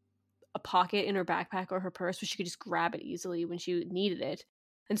a pocket in her backpack or her purse where she could just grab it easily when she needed it.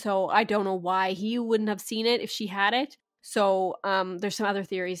 And so I don't know why he wouldn't have seen it if she had it. So there's some other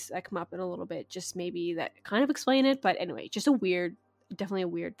theories that come up in a little bit, just maybe that kind of explain it. But anyway, just definitely a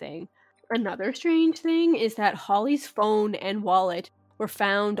weird thing. Another strange thing is that Holly's phone and wallet were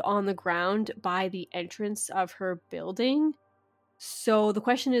found on the ground by the entrance of her building. So the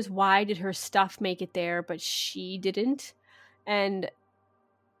question is, why did her stuff make it there, but she didn't? And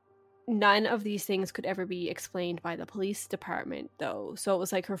none of these things could ever be explained by the police department, though. So it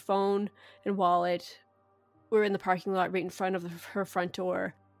was like her phone and wallet were in the parking lot right in front of her front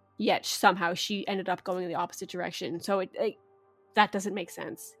door, yet somehow she ended up going in the opposite direction. So that doesn't make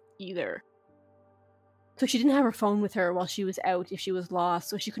sense either. So she didn't have her phone with her while she was out if she was lost,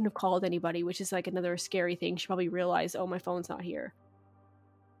 so she couldn't have called anybody, which is like another scary thing. She probably realized, oh, my phone's not here.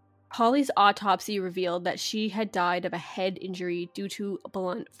 Holly's autopsy revealed that she had died of a head injury due to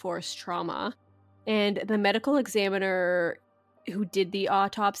blunt force trauma, and the medical examiner who did the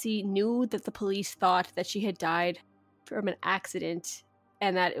autopsy knew that the police thought that she had died from an accident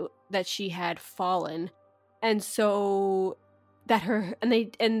and that she had fallen, and so that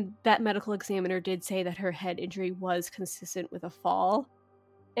that medical examiner did say that her head injury was consistent with a fall.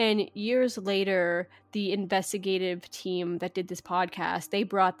 And years later, the investigative team that did this podcast, they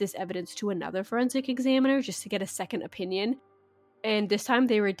brought this evidence to another forensic examiner just to get a second opinion. And this time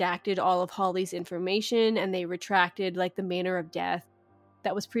they redacted all of Holly's information and they retracted like the manner of death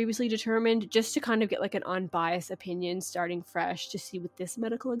that was previously determined, just to kind of get like an unbiased opinion starting fresh to see what this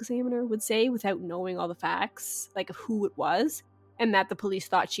medical examiner would say without knowing all the facts, like of who it was, and that the police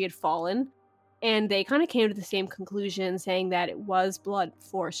thought she had fallen. And they kind of came to the same conclusion, saying that it was blunt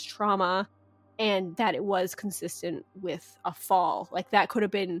force trauma and that it was consistent with a fall. Like, that could have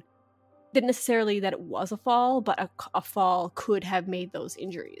been, not necessarily that it was a fall, but a fall could have made those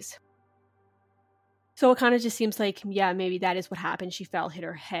injuries. So it kind of just seems like, yeah, maybe that is what happened. She fell, hit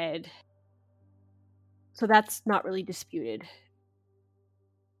her head. So that's not really disputed.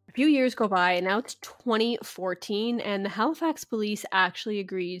 A few years go by, and now it's 2014, and the Halifax police actually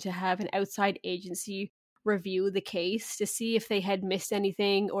agreed to have an outside agency review the case to see if they had missed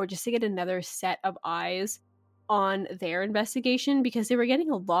anything or just to get another set of eyes on their investigation, because they were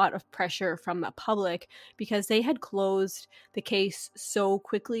getting a lot of pressure from the public because they had closed the case so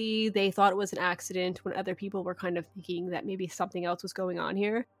quickly. They thought it was an accident when other people were kind of thinking that maybe something else was going on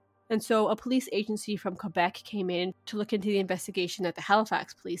here. And so a police agency from Quebec came in to look into the investigation that the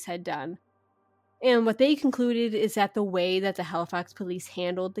Halifax police had done. And what they concluded is that the way that the Halifax police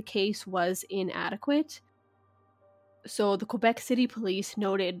handled the case was inadequate. So the Quebec City Police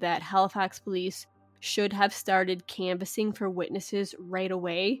noted that Halifax police should have started canvassing for witnesses right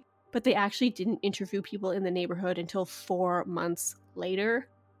away, but they actually didn't interview people in the neighborhood until 4 months later.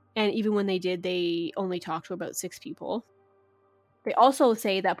 And even when they did, they only talked to about 6 people. They also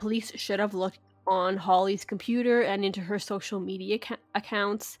say that police should have looked on Holly's computer and into her social media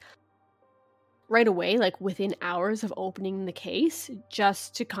accounts right away, like within hours of opening the case,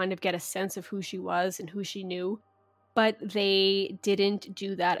 just to kind of get a sense of who she was and who she knew. But they didn't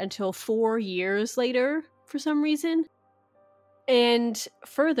do that until 4 years later for some reason. And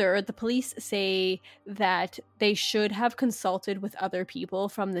further, the police say that they should have consulted with other people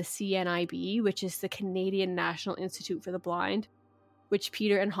from the CNIB, which is the Canadian National Institute for the Blind, which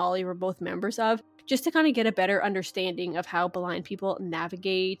Peter and Holly were both members of, just to kind of get a better understanding of how blind people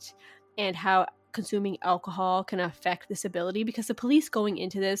navigate and how consuming alcohol can affect this ability, because the police going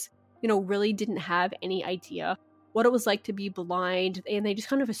into this, really didn't have any idea what it was like to be blind, and they just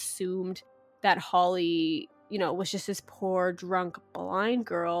kind of assumed that Holly, was just this poor, drunk, blind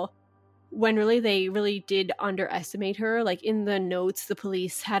girl, when really they really did underestimate her. Like in the notes, the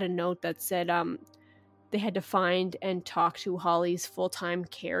police had a note that said they had to find and talk to Holly's full-time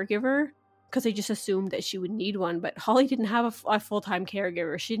caregiver, because they just assumed that she would need one. But Holly didn't have a full-time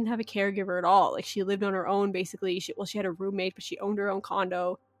caregiver. She didn't have a caregiver at all. Like, she lived on her own, basically. She had a roommate, but she owned her own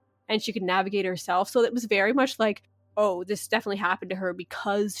condo, and she could navigate herself. So it was very much like, oh, this definitely happened to her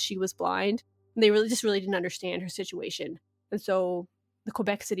because she was blind. And they really didn't understand her situation. And so the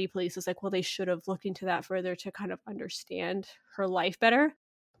Quebec City Police was like, well, they should have looked into that further to kind of understand her life better.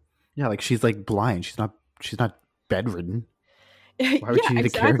 Yeah, like, she's like blind. She's not bedridden. Why would she need a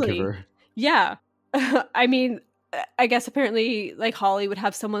caregiver? Yeah. I mean, I guess apparently, like, Holly would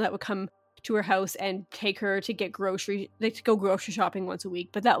have someone that would come to her house and take her to get to go grocery shopping once a week,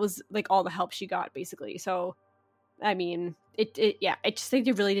 but that was like all the help she got, basically. So, I mean, I just think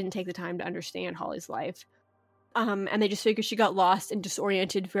they really didn't take the time to understand Holly's life. And they just figured she got lost and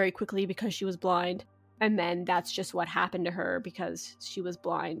disoriented very quickly because she was blind. And then that's just what happened to her because she was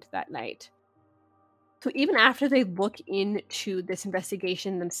blind that night. So even after they look into this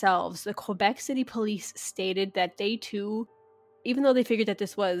investigation themselves, the Quebec City Police stated that they too, even though they figured that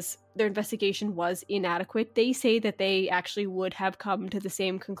their investigation was inadequate, they say that they actually would have come to the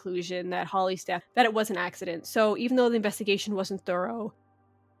same conclusion that Holly's death, that it was an accident. So even though the investigation wasn't thorough,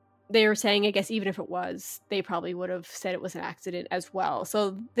 they were saying, I guess even if it was, they probably would have said it was an accident as well.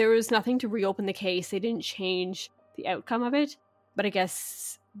 So there was nothing to reopen the case. They didn't change the outcome of it, but I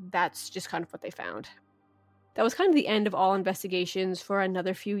guess that's just kind of what they found. That was kind of the end of all investigations for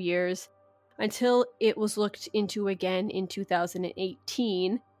another few years, until it was looked into again in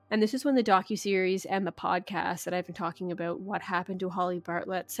 2018. And this is when the docuseries and the podcast that I've been talking about, What Happened to Holly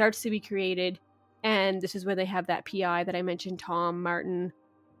Bartlett, starts to be created. And this is where they have that PI that I mentioned, Tom Martin.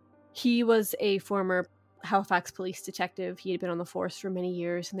 He was a former Halifax police detective. He had been on the force for many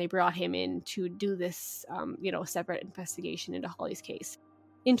years, and they brought him in to do this, separate investigation into Holly's case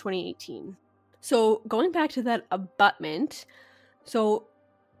in 2018. So going back to that abutment, so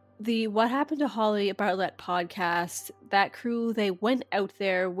the What Happened to Holly Bartlett podcast, that crew, they went out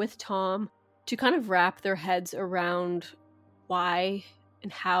there with Tom to kind of wrap their heads around why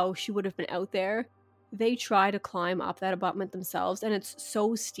and how she would have been out there. They try to climb up that abutment themselves, and it's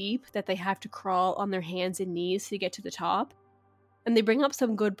so steep that they have to crawl on their hands and knees to get to the top. And they bring up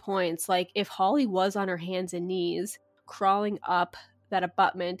some good points, like if Holly was on her hands and knees crawling up that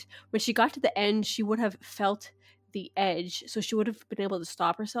abutment, when she got to the end, she would have felt the edge, so she would have been able to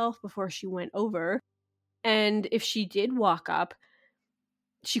stop herself before she went over. And if she did walk up,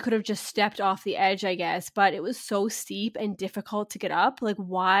 she could have just stepped off the edge, I guess, but it was so steep and difficult to get up. Like,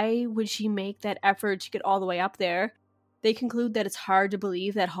 why would she make that effort to get all the way up there? They conclude that it's hard to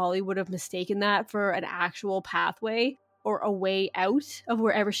believe that Holly would have mistaken that for an actual pathway or a way out of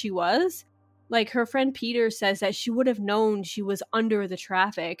wherever she was. Like, her friend Peter says that she would have known she was under the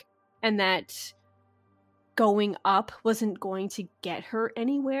traffic and that going up wasn't going to get her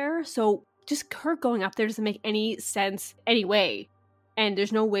anywhere. So just her going up there doesn't make any sense anyway. And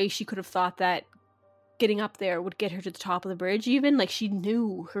there's no way she could have thought that getting up there would get her to the top of the bridge even. Like, she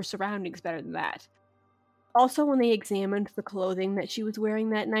knew her surroundings better than that. Also, when they examined the clothing that she was wearing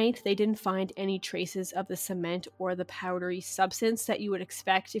that night, they didn't find any traces of the cement or the powdery substance that you would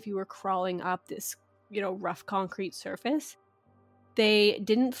expect if you were crawling up this, rough concrete surface. They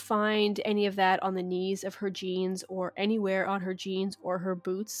didn't find any of that on the knees of her jeans or anywhere on her jeans or her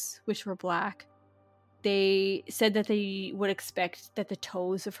boots, which were black. They said that they would expect that the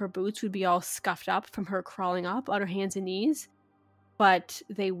toes of her boots would be all scuffed up from her crawling up on her hands and knees, but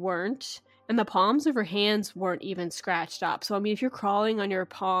they weren't. And the palms of her hands weren't even scratched up. So, I mean, if you're crawling on your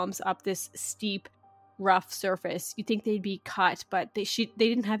palms up this steep, rough surface, you'd think they'd be cut, but they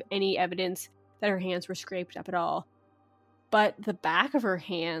didn't have any evidence that her hands were scraped up at all. But the back of her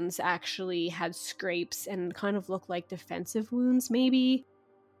hands actually had scrapes and kind of looked like defensive wounds, maybe.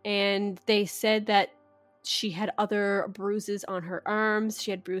 And they said that she had other bruises on her arms.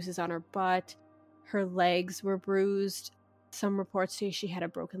 She had bruises on her butt. Her legs were bruised. Some reports say she had a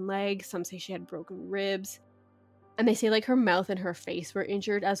broken leg. Some say she had broken ribs. And they say like her mouth and her face were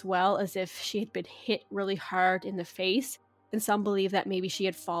injured as well, as if she had been hit really hard in the face. And some believe that maybe she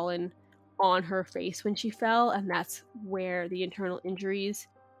had fallen on her face when she fell, and that's where the internal injuries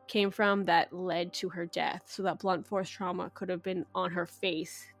came from that led to her death. So that blunt force trauma could have been on her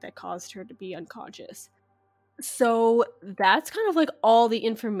face that caused her to be unconscious. So that's kind of like all the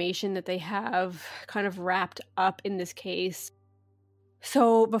information that they have kind of wrapped up in this case.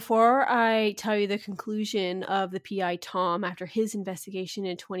 So before I tell you the conclusion of the PI Tom after his investigation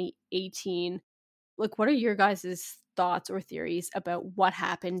in 2018, like, what are your guys' thoughts or theories about what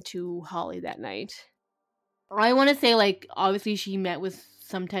happened to Holly that night? I want to say, like, obviously she met with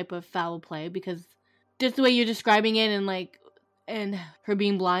some type of foul play, because just the way you're describing it, and her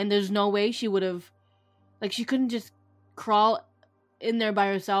being blind, there's no way she would have, like, she couldn't just crawl in there by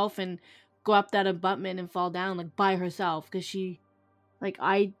herself and go up that abutment and fall down, like, by herself, because she, like,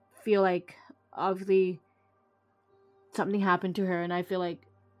 I feel like obviously something happened to her, and I feel like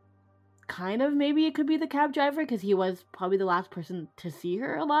kind of maybe it could be the cab driver, because he was probably the last person to see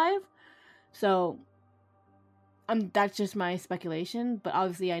her alive. So that's just my speculation, but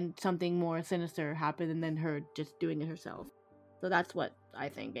obviously something more sinister happened than her just doing it herself. So that's what I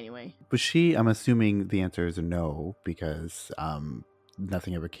think anyway. Was she, I'm assuming the answer is no, because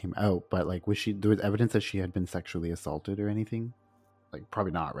nothing ever came out, but like, there was evidence that she had been sexually assaulted or anything? Like,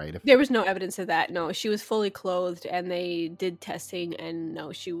 probably not, right? There was no evidence of that. No, she was fully clothed, and they did testing, and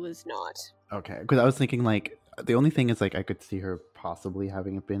no, she was not. Okay, because I was thinking, like, the only thing is, like, I could see her possibly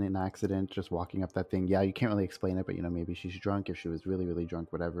having been in an accident, just walking up that thing. Yeah, you can't really explain it, but, you know, maybe she's drunk, if she was really, really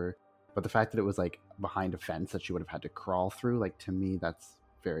drunk, whatever. But the fact that it was, like, behind a fence that she would have had to crawl through, like, to me, that's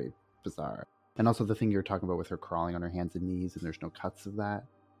very bizarre. And also the thing you're talking about with her crawling on her hands and knees, and there's no cuts of that,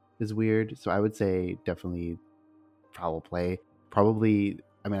 is weird. So I would say definitely foul play. Probably,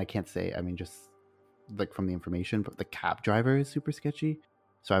 I mean, I can't say, I mean, just, like, from the information, but the cab driver is super sketchy.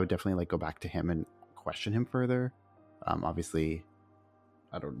 So I would definitely, like, go back to him and question him further. Obviously,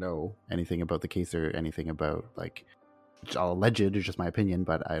 I don't know anything about the case or anything about, like, it's all alleged, it's just my opinion,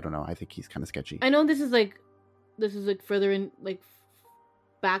 but I don't know. I think he's kind of sketchy. I know this is like further in, like,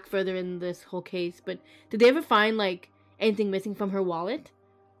 back further in this whole case, but did they ever find, like, anything missing from her wallet?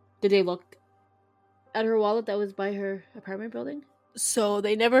 Did they look at her wallet that was by her apartment building? So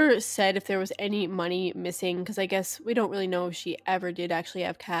they never said if there was any money missing, because I guess we don't really know if she ever did actually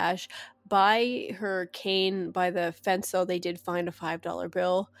have cash. By her cane, by the fence, though, they did find a $5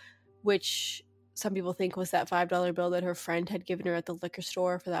 bill, which some people think was that $5 bill that her friend had given her at the liquor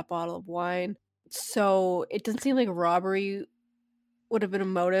store for that bottle of wine. So it doesn't seem like robbery would have been a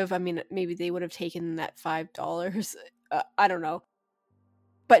motive. I mean, maybe they would have taken that $5. I don't know.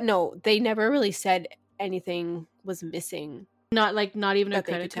 But no, they never really said anything was missing. Not even a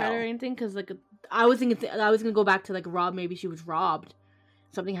credit card or anything, because, like, I was thinking I was gonna go back to, like, rob. Maybe she was robbed,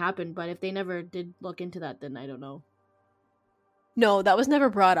 something happened. But if they never did look into that, then I don't know. No, that was never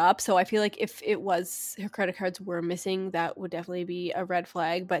brought up. So I feel like if it was her credit cards were missing, that would definitely be a red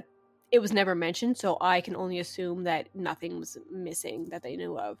flag. But it was never mentioned, so I can only assume that nothing was missing that they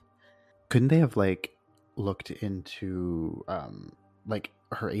knew of. Couldn't they have, like, looked into like,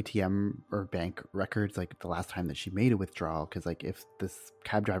 her ATM or bank records, like, the last time that she made a withdrawal? Because, like, if this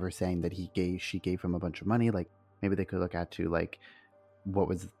cab driver is saying that she gave him a bunch of money, like, maybe they could look at to, like, what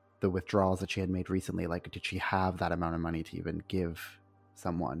was the withdrawals that she had made recently. Like, did she have that amount of money to even give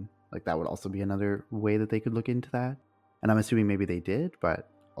someone? Like, that would also be another way that they could look into that. And I'm assuming maybe they did, but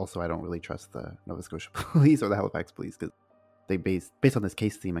also I don't really trust the Nova Scotia police or the Halifax police, because they based on this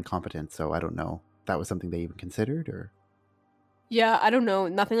case seem incompetent. So I don't know if that was something they even considered. Or yeah, I don't know.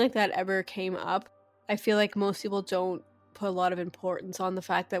 Nothing like that ever came up. I feel like most people don't put a lot of importance on the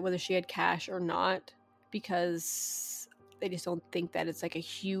fact that whether she had cash or not, because they just don't think that it's, like, a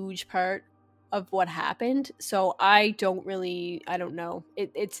huge part of what happened. So I don't know.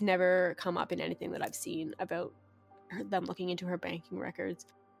 It's never come up in anything that I've seen about them looking into her banking records.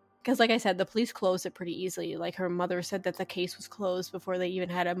 Because like I said, the police closed it pretty easily. Like her mother said that the case was closed before they even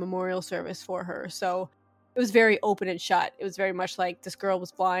had a memorial service for her. So it was very open and shut. It was very much like, this girl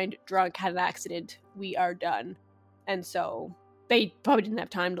was blind, drunk, had an accident, we are done. And so they probably didn't have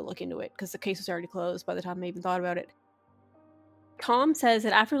time to look into it because the case was already closed by the time they even thought about it. Tom says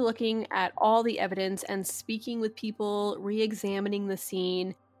that after looking at all the evidence and speaking with people, re-examining the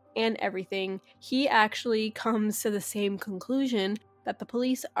scene and everything, he actually comes to the same conclusion that the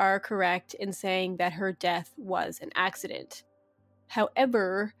police are correct in saying that her death was an accident.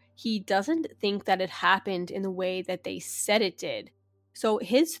 However, he doesn't think that it happened in the way that they said it did. So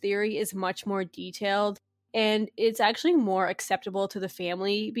his theory is much more detailed, and it's actually more acceptable to the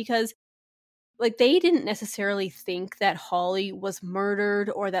family because, like, they didn't necessarily think that Holly was murdered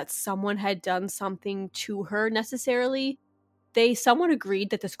or that someone had done something to her necessarily. They somewhat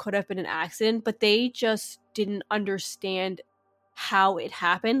agreed that this could have been an accident, but they just didn't understand how it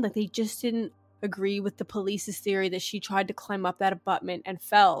happened. Like, they just didn't agree with the police's theory that she tried to climb up that abutment and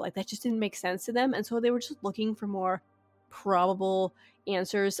fell. Like, that just didn't make sense to them, and so they were just looking for more probable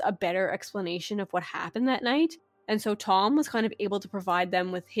answers, a better explanation of what happened that night. And so Tom was kind of able to provide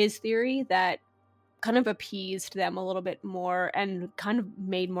them with his theory that kind of appeased them a little bit more and kind of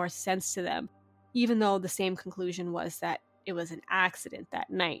made more sense to them, even though the same conclusion was that it was an accident that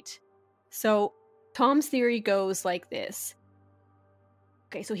night. So Tom's theory goes like this.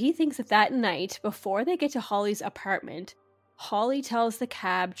 Okay, so he thinks that night, before they get to Holly's apartment, Holly tells the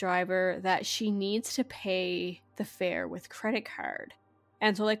cab driver that she needs to pay the fare with credit card.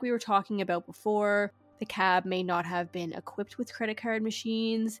 And so, like we were talking about before, the cab may not have been equipped with credit card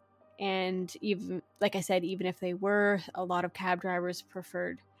machines. And even, like I said, even if they were, a lot of cab drivers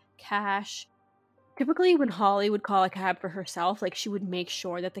preferred cash. Typically, when Holly would call a cab for herself, like, she would make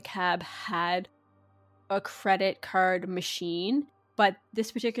sure that the cab had a credit card machine. But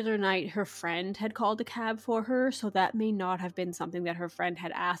this particular night, her friend had called a cab for her, so that may not have been something that her friend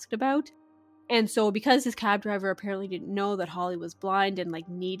had asked about. And so because this cab driver apparently didn't know that Holly was blind and, like,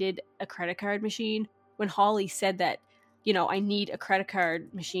 needed a credit card machine, when Holly said that, you know, I need a credit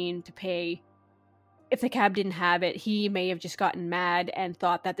card machine to pay, if the cab didn't have it, he may have just gotten mad and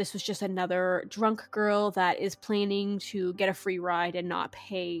thought that this was just another drunk girl that is planning to get a free ride and not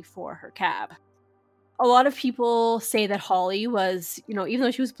pay for her cab. A lot of people say that Holly was, you know, even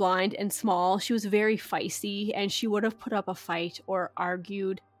though she was blind and small, she was very feisty and she would have put up a fight or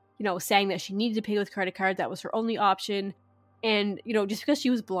argued, you know, saying that she needed to pay with credit card. That was her only option. And, you know, just because she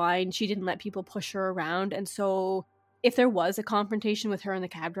was blind, she didn't let people push her around. And so if there was a confrontation with her and the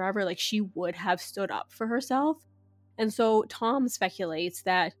cab driver, like, she would have stood up for herself. And so Tom speculates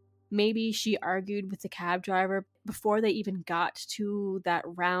that maybe she argued with the cab driver before they even got to that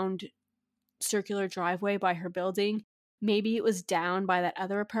round circular driveway by her building. Maybe it was down by that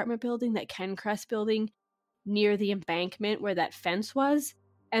other apartment building, that Kencrest building, near the embankment where that fence was,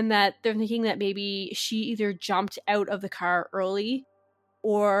 and that they're thinking that maybe she either jumped out of the car early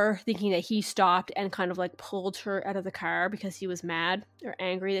or thinking that he stopped and kind of, like, pulled her out of the car because he was mad or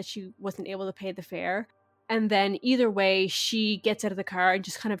angry that she wasn't able to pay the fare. And then either way, she gets out of the car and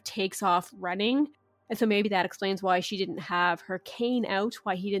just kind of takes off running. And so maybe that explains why she didn't have her cane out,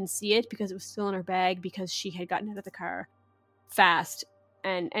 why he didn't see it, because it was still in her bag, because she had gotten out of the car fast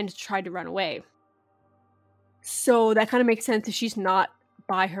and tried to run away. So that kind of makes sense if she's not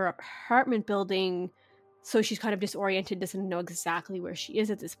by her apartment building, so she's kind of disoriented, doesn't know exactly where she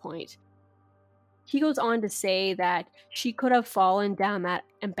is at this point. He goes on to say that she could have fallen down that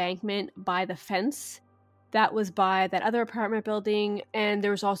embankment by the fence that was by that other apartment building, and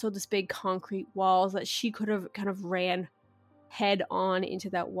there was also this big concrete wall that she could have kind of ran head on into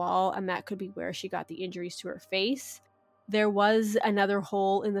that wall, and that could be where she got the injuries to her face. There was another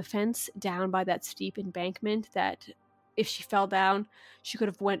hole in the fence down by that steep embankment that if she fell down, she could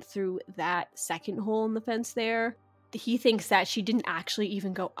have went through that second hole in the fence there. He thinks that she didn't actually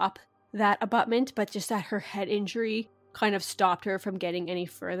even go up that abutment, but just that her head injury kind of stopped her from getting any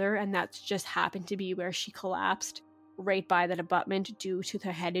further, and that's just happened to be where she collapsed, right by that abutment, due to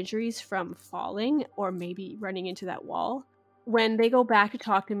the head injuries from falling or maybe running into that wall. When they go back to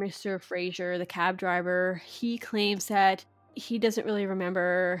talk to Mr. Fraser, the cab driver, he claims that he doesn't really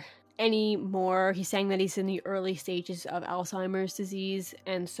remember anymore. He's saying that he's in the early stages of Alzheimer's disease,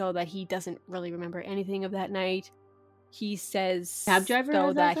 and so that he doesn't really remember anything of that night. He says, Cab driver,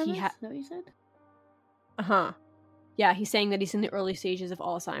 though, that Alzheimer's? he Is that what you said? Yeah, he's saying that he's in the early stages of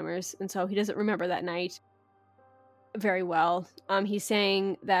Alzheimer's, and so he doesn't remember that night very well. He's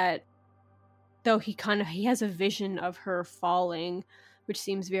saying that though he has a vision of her falling, which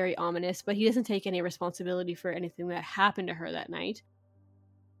seems very ominous, but he doesn't take any responsibility for anything that happened to her that night.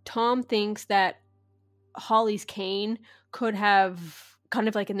 Tom thinks that Holly's cane could have, kind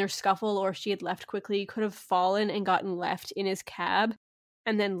of like in their scuffle, or if she had left quickly, could have fallen and gotten left in his cab.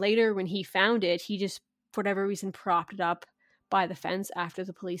 And then later when he found it, he just, for whatever reason, propped it up by the fence after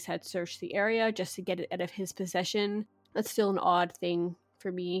the police had searched the area just to get it out of his possession. That's still an odd thing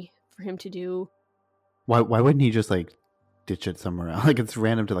for him to do. Why wouldn't he just like ditch it somewhere else? Like, it's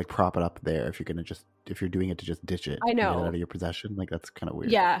random to like prop it up there if you're doing it to just ditch it. I know. And get it out of your possession. Like, that's kind of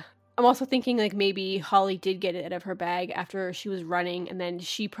weird. Yeah. I'm also thinking like maybe Holly did get it out of her bag after she was running, and then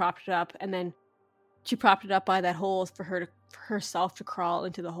she propped it up, and then she propped it up by that hole for herself to crawl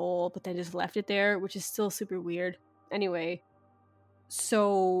into the hole, but then just left it there, which is still super weird. Anyway,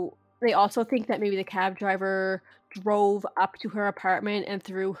 so they also think that maybe the cab driver drove up to her apartment and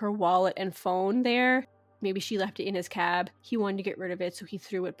threw her wallet and phone there. Maybe she left it in his cab. He wanted to get rid of it, so he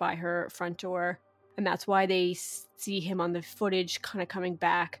threw it by her front door. And that's why they see him on the footage kind of coming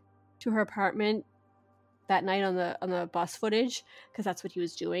back to her apartment that night on the bus footage, because that's what he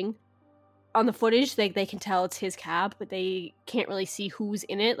was doing. On the footage, they can tell it's his cab, but they can't really see who's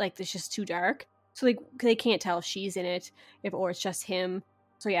in it. Like, it's just too dark. So they can't tell if she's in it, or it's just him.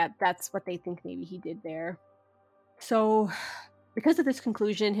 So yeah, that's what they think maybe he did there. So because of this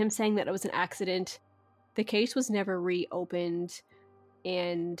conclusion, him saying that it was an accident, the case was never reopened,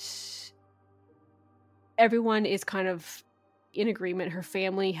 and everyone is kind of in agreement. Her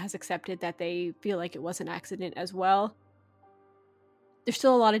family has accepted that they feel like it was an accident as well. There's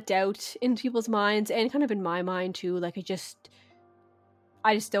still a lot of doubt in people's minds, and kind of in my mind too. Like, you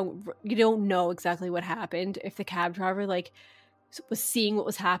don't know exactly what happened. If the cab driver like was seeing what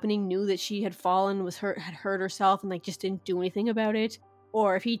was happening, knew that she had fallen, had hurt herself, and like just didn't do anything about it,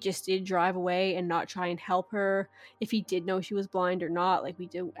 or if he just did drive away and not try and help her, if he did know she was blind or not, like we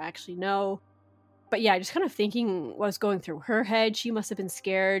don't actually know. But yeah, just kind of thinking what was going through her head. She must have been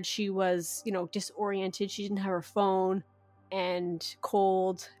scared. She was, disoriented. She didn't have her phone and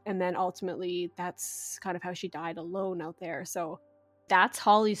cold. And then ultimately, that's kind of how she died alone out there. So that's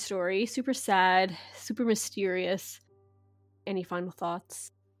Holly's story. Super sad, super mysterious. Any final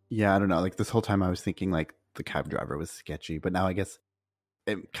thoughts? Yeah, I don't know. Like, this whole time I was thinking like the cab driver was sketchy, but now I guess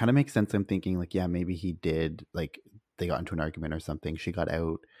it kind of makes sense. I'm thinking like, yeah, maybe he did, like they got into an argument or something. She got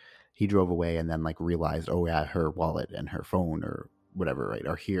out, he drove away, and then like realized, oh yeah, her wallet and her phone or whatever, right,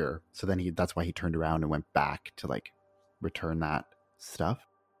 are here. So then that's why he turned around and went back to like return that stuff,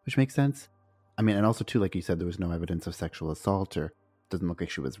 which makes sense. I mean, and also too, like you said, there was no evidence of sexual assault, or doesn't look like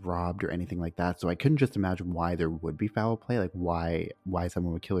she was robbed or anything like that. So I couldn't just imagine why there would be foul play. Like why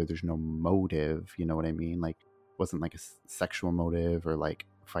someone would kill her. There's no motive. You know what I mean? Like, wasn't like a sexual motive or like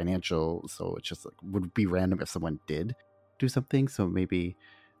financial. So it's just like would be random if someone did do something. So maybe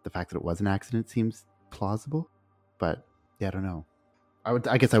the fact that it was an accident seems plausible. But yeah, I don't know.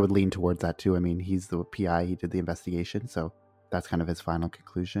 I guess I would lean towards that too. I mean, he's the PI. He did the investigation, so that's kind of his final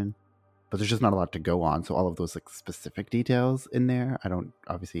conclusion. But there's just not a lot to go on. So all of those like specific details in there,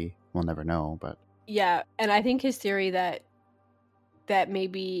 we'll never know. But yeah, and I think his theory that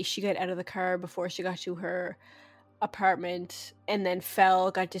maybe she got out of the car before she got to her apartment and then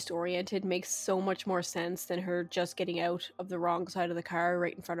got disoriented makes so much more sense than her just getting out of the wrong side of the car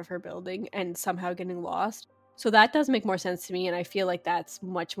right in front of her building and somehow getting lost. So that does make more sense to me, and I feel like that's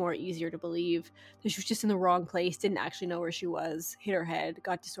much more easier to believe. That she was just in the wrong place, didn't actually know where she was, hit her head,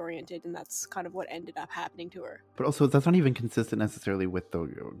 got disoriented, and that's kind of what ended up happening to her. But also, that's not even consistent necessarily with the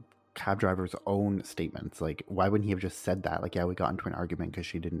cab driver's own statements. Like, why wouldn't he have just said that? Like, yeah, we got into an argument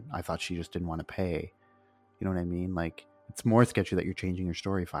because I thought she just didn't want to pay. You know what I mean? Like, it's more sketchy that you're changing your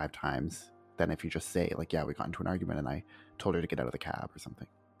story 5 times than if you just say, like, yeah, we got into an argument and I told her to get out of the cab or something.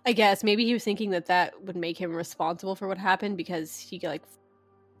 I guess maybe he was thinking that would make him responsible for what happened because he like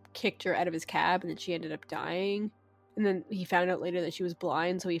kicked her out of his cab and then she ended up dying. And then he found out later that she was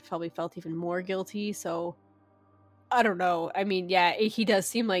blind, so he probably felt even more guilty. So I don't know. I mean, yeah, he does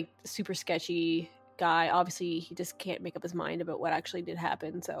seem like a super sketchy guy. Obviously, he just can't make up his mind about what actually did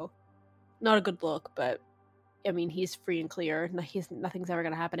happen. So not a good look, but I mean, he's free and clear. Nothing's ever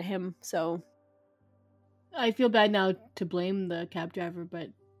going to happen to him. So I feel bad now to blame the cab driver, but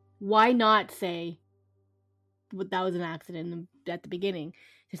why not say that was an accident at the beginning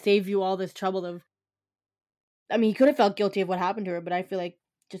to save you all this trouble of... I mean, he could have felt guilty of what happened to her, but I feel like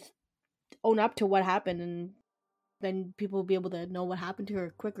just own up to what happened and then people will be able to know what happened to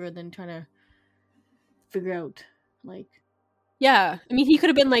her quicker than trying to figure out, like... Yeah, I mean, he could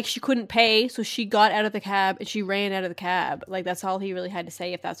have been like, she couldn't pay, so she got out of the cab and she ran out of the cab. Like, that's all he really had to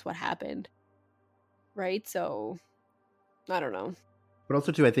say if that's what happened. Right? So, I don't know. But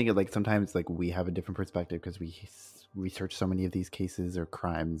also, too, I think like sometimes like we have a different perspective because we researched so many of these cases or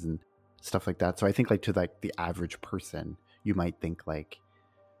crimes and stuff like that. So I think like to like the average person, you might think like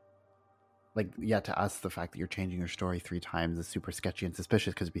yeah, to us the fact that you're changing your story 3 times is super sketchy and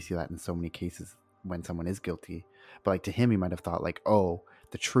suspicious because we see that in so many cases when someone is guilty. But like to him, he might have thought like, oh,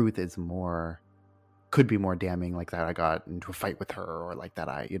 the truth is could be more damning, like that I got into a fight with her, or like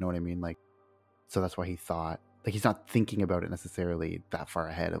that you know what I mean? Like, so that's why he thought, like, he's not thinking about it necessarily that far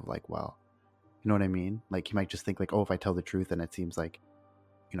ahead of like, well, you know what I mean? Like he might just think like, oh, if I tell the truth, and it seems like,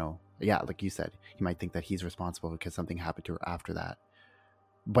 you know, yeah, like you said, he might think that he's responsible because something happened to her after that.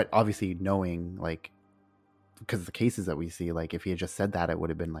 But obviously knowing, like, because of the cases that we see, like if he had just said that, it would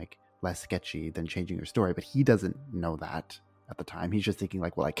have been like less sketchy than changing your story. But he doesn't know that at the time. He's just thinking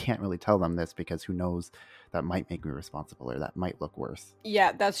like, well, I can't really tell them this because who knows, that might make me responsible or that might look worse.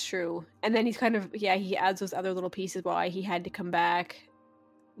 Yeah, that's true. And then he's kind of, he adds those other little pieces why he had to come back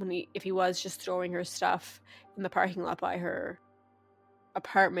if he was just throwing her stuff in the parking lot by her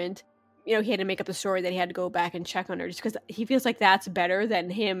apartment. You know, he had to make up the story that he had to go back and check on her just because he feels like that's better than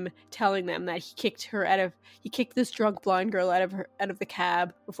him telling them that he kicked this drunk blonde girl out of the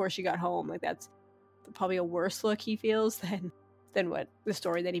cab before she got home. Like that's probably a worse look he feels than what the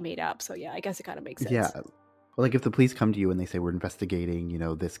story that he made up. So yeah, I guess it kind of makes sense. Yeah. Well, like if the police come to you and they say we're investigating, you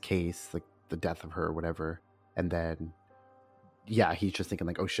know, this case, like the death of her or whatever, and then yeah, he's just thinking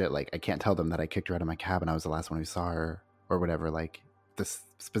like, oh shit, like I can't tell them that I kicked her out of my cab and I was the last one who saw her or whatever, like this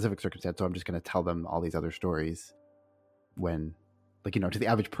specific circumstance, so I'm just going to tell them all these other stories, when, like, you know, to the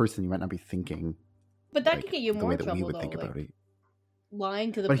average person you might not be thinking, but that like, could get you the more way in that trouble, we would though, think like, about it.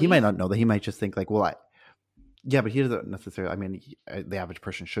 lying to the But police. he might not know that. He might just think like, well, yeah, but he doesn't necessarily, I mean, the average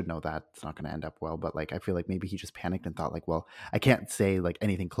person should know that it's not going to end up well, but like I feel like maybe he just panicked and thought like, well, I can't say like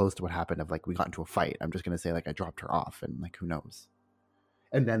anything close to what happened of like we got into a fight, I'm just going to say like I dropped her off, and like who knows.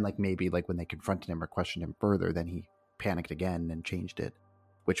 And then like maybe like when they confronted him or questioned him further, then he panicked again and changed it,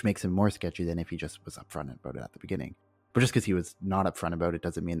 which makes him more sketchy than if he just was upfront about it at the beginning. But just because he was not upfront about it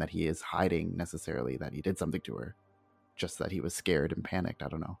doesn't mean that he is hiding necessarily that he did something to her. Just that he was scared and panicked. I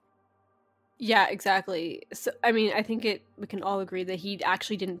don't know. Yeah, exactly. So I mean, I think we can all agree that he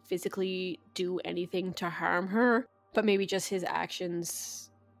actually didn't physically do anything to harm her, but maybe just his actions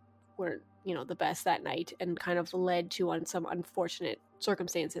weren't, you know, the best that night and kind of led to some unfortunate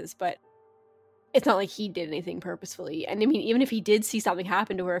circumstances. But it's not like he did anything purposefully. And I mean, even if he did see something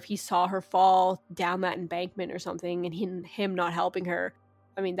happen to her, if he saw her fall down that embankment or something and him not helping her,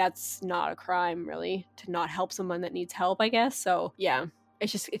 I mean, that's not a crime really, to not help someone that needs help, I guess. So yeah,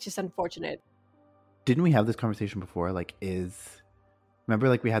 it's just unfortunate. Didn't we have this conversation before? Like, remember,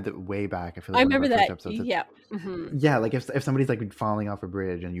 like we had that way back. I feel like I remember that. Episodes, yeah. Mm-hmm. Yeah, like if somebody's like falling off a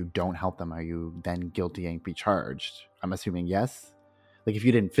bridge and you don't help them, are you then guilty and be charged? I'm assuming yes. Like if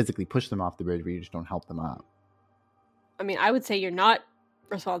you didn't physically push them off the bridge, but you just don't help them up. I mean, I would say you're not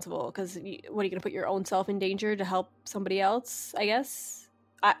responsible because what are you going to put your own self in danger to help somebody else? I guess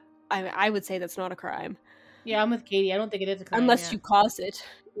I would say that's not a crime. Yeah, I'm with Katie. I don't think it is a crime unless you cause it.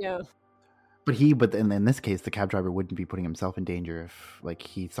 Yeah. But in this case, the cab driver wouldn't be putting himself in danger if, like,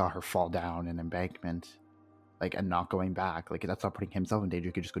 he saw her fall down an embankment, like, and not going back. Like, that's not putting himself in danger.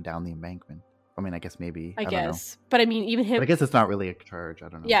 He could just go down the embankment. I mean, I guess maybe. I don't know. But I mean, even him. But I guess it's not really a charge. I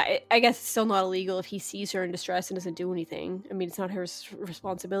don't know. Yeah, I guess it's still not illegal if he sees her in distress and doesn't do anything. I mean, it's not her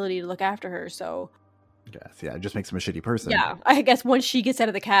responsibility to look after her. So. Yes, yeah, it just makes him a shitty person. Yeah, I guess once she gets out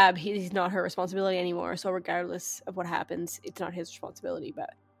of the cab, he's not her responsibility anymore. So regardless of what happens, it's not his responsibility.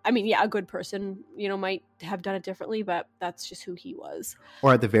 But I mean, yeah, a good person, you know, might have done it differently, but that's just who he was.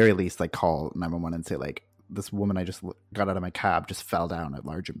 Or at the very least, like, call 911 and say, like, this woman I just got out of my cab just fell down a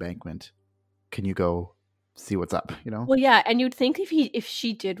large embankment. Can you go see what's up, you know? Well, yeah, and you'd think if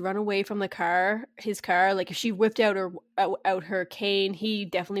she did run away from his car, like if she whipped out her cane, he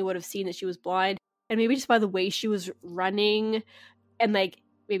definitely would have seen that she was blind. And maybe just by the way she was running and like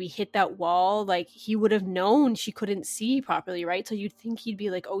maybe hit that wall, like he would have known she couldn't see properly, right? So you'd think he'd be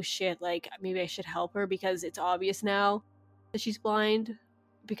like, oh shit, like maybe I should help her because it's obvious now that she's blind.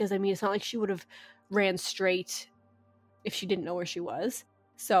 Because I mean, it's not like she would have ran straight if she didn't know where she was.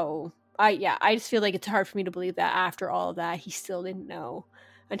 So I just feel like it's hard for me to believe that after all of that, he still didn't know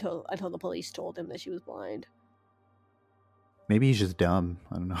until the police told him that she was blind. Maybe he's just dumb.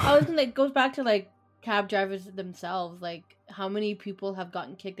 I don't know. I was thinking, it goes back to like cab drivers themselves. Like, how many people have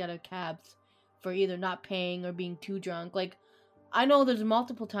gotten kicked out of cabs for either not paying or being too drunk? Like, I know there's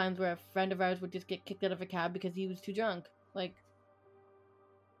multiple times where a friend of ours would just get kicked out of a cab because he was too drunk. Like,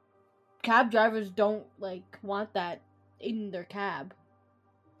 cab drivers don't like want that in their cab.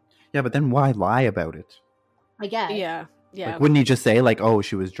 Yeah, but then why lie about it? I guess. Yeah. Like, wouldn't he just say like, oh,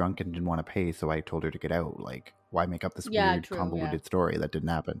 she was drunk and didn't want to pay, so I told her to get out? Like, why make up this Yeah, weird true, convoluted story that didn't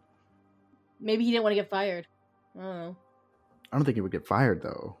happen? Maybe he didn't want to get fired. I don't know. I don't think he would get fired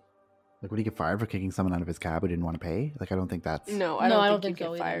though. Like, would he get fired for kicking someone out of his cab who didn't want to pay? Like, I don't think that's. No, I don't think think you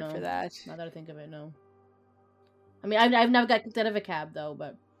so get either, fired no. for that. Now that I think of it, no. I mean, I've never got kicked out of a cab though,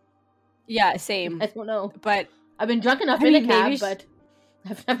 but Yeah, same. I don't know. But I've been drunk enough I in a mean, cab, maybe but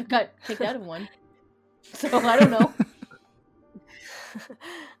I've never got kicked out of one. So I don't know.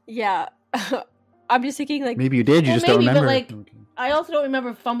 yeah, I'm just thinking like Maybe you did. You Well, just don't maybe, but, remember. like, Okay. I also don't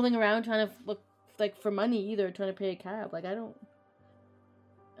remember fumbling around trying to look like for money either, trying to pay a cab. Like I don't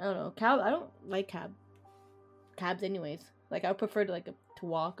know. I don't like cabs anyways. Like I prefer to to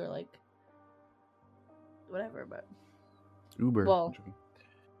walk or like whatever. But Uber. well, I'm joking.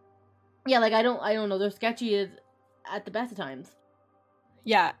 yeah, like I don't know. They're sketchy at the best of times.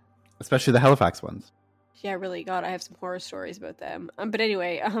 yeah, Especially the Halifax ones. yeah, really. God, I have some horror stories about them. But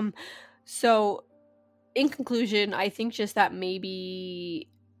anyway, so in conclusion, I think just that maybe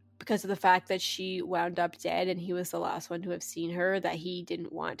because of the fact that she wound up dead and he was the last one to have seen her, that he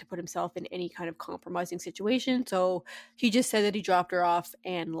didn't want to put himself in any kind of compromising situation. So he just said that he dropped her off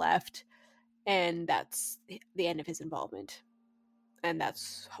and left, and that's the end of his involvement. And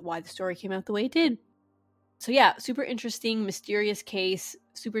that's why the story came out the way it did. So yeah, super interesting, mysterious case,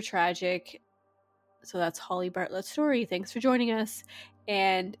 super tragic. So that's Holly Bartlett's story. Thanks for joining us.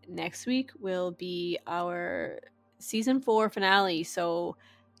 And next week will be our season 4 finale. So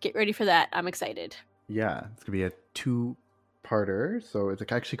get ready for that. I'm excited. Yeah, it's gonna be a 2-parter. So it's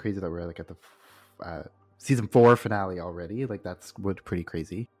like actually crazy that we're like at the season 4 finale already. Like that's pretty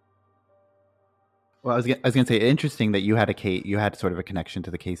crazy. Well, I was gonna say interesting that you had sort of a connection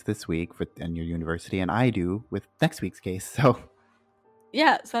to the case this week in your university, and I do with next week's case. So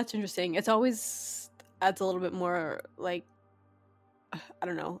Yeah, so that's interesting. It's always adds a little bit more like I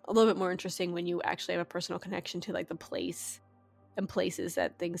don't know, a little bit more interesting when you actually have a personal connection to like the place and places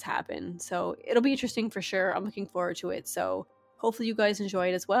that things happen. So it'll be interesting for sure. I'm looking forward to it. So hopefully you guys enjoy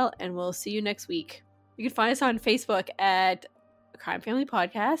it as well, and we'll see you next week. You can find us on Facebook at Crime Family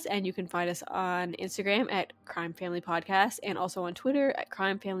Podcast, and you can find us on Instagram at Crime Family Podcast, and also on Twitter at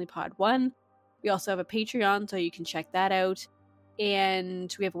Crime Family Pod 1. We also have a Patreon, so you can check that out.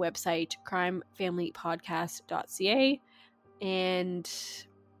 And we have a website, crimefamilypodcast.ca. And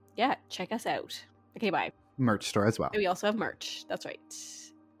yeah, check us out. Okay, bye. merch store as well. And we also have merch. That's right.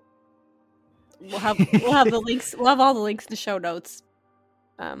 We'll have the links. We'll have all the links in the show notes.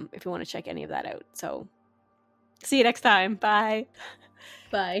 If you want to check any of that out. So see you next time. Bye.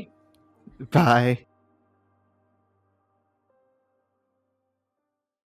 Bye. Bye.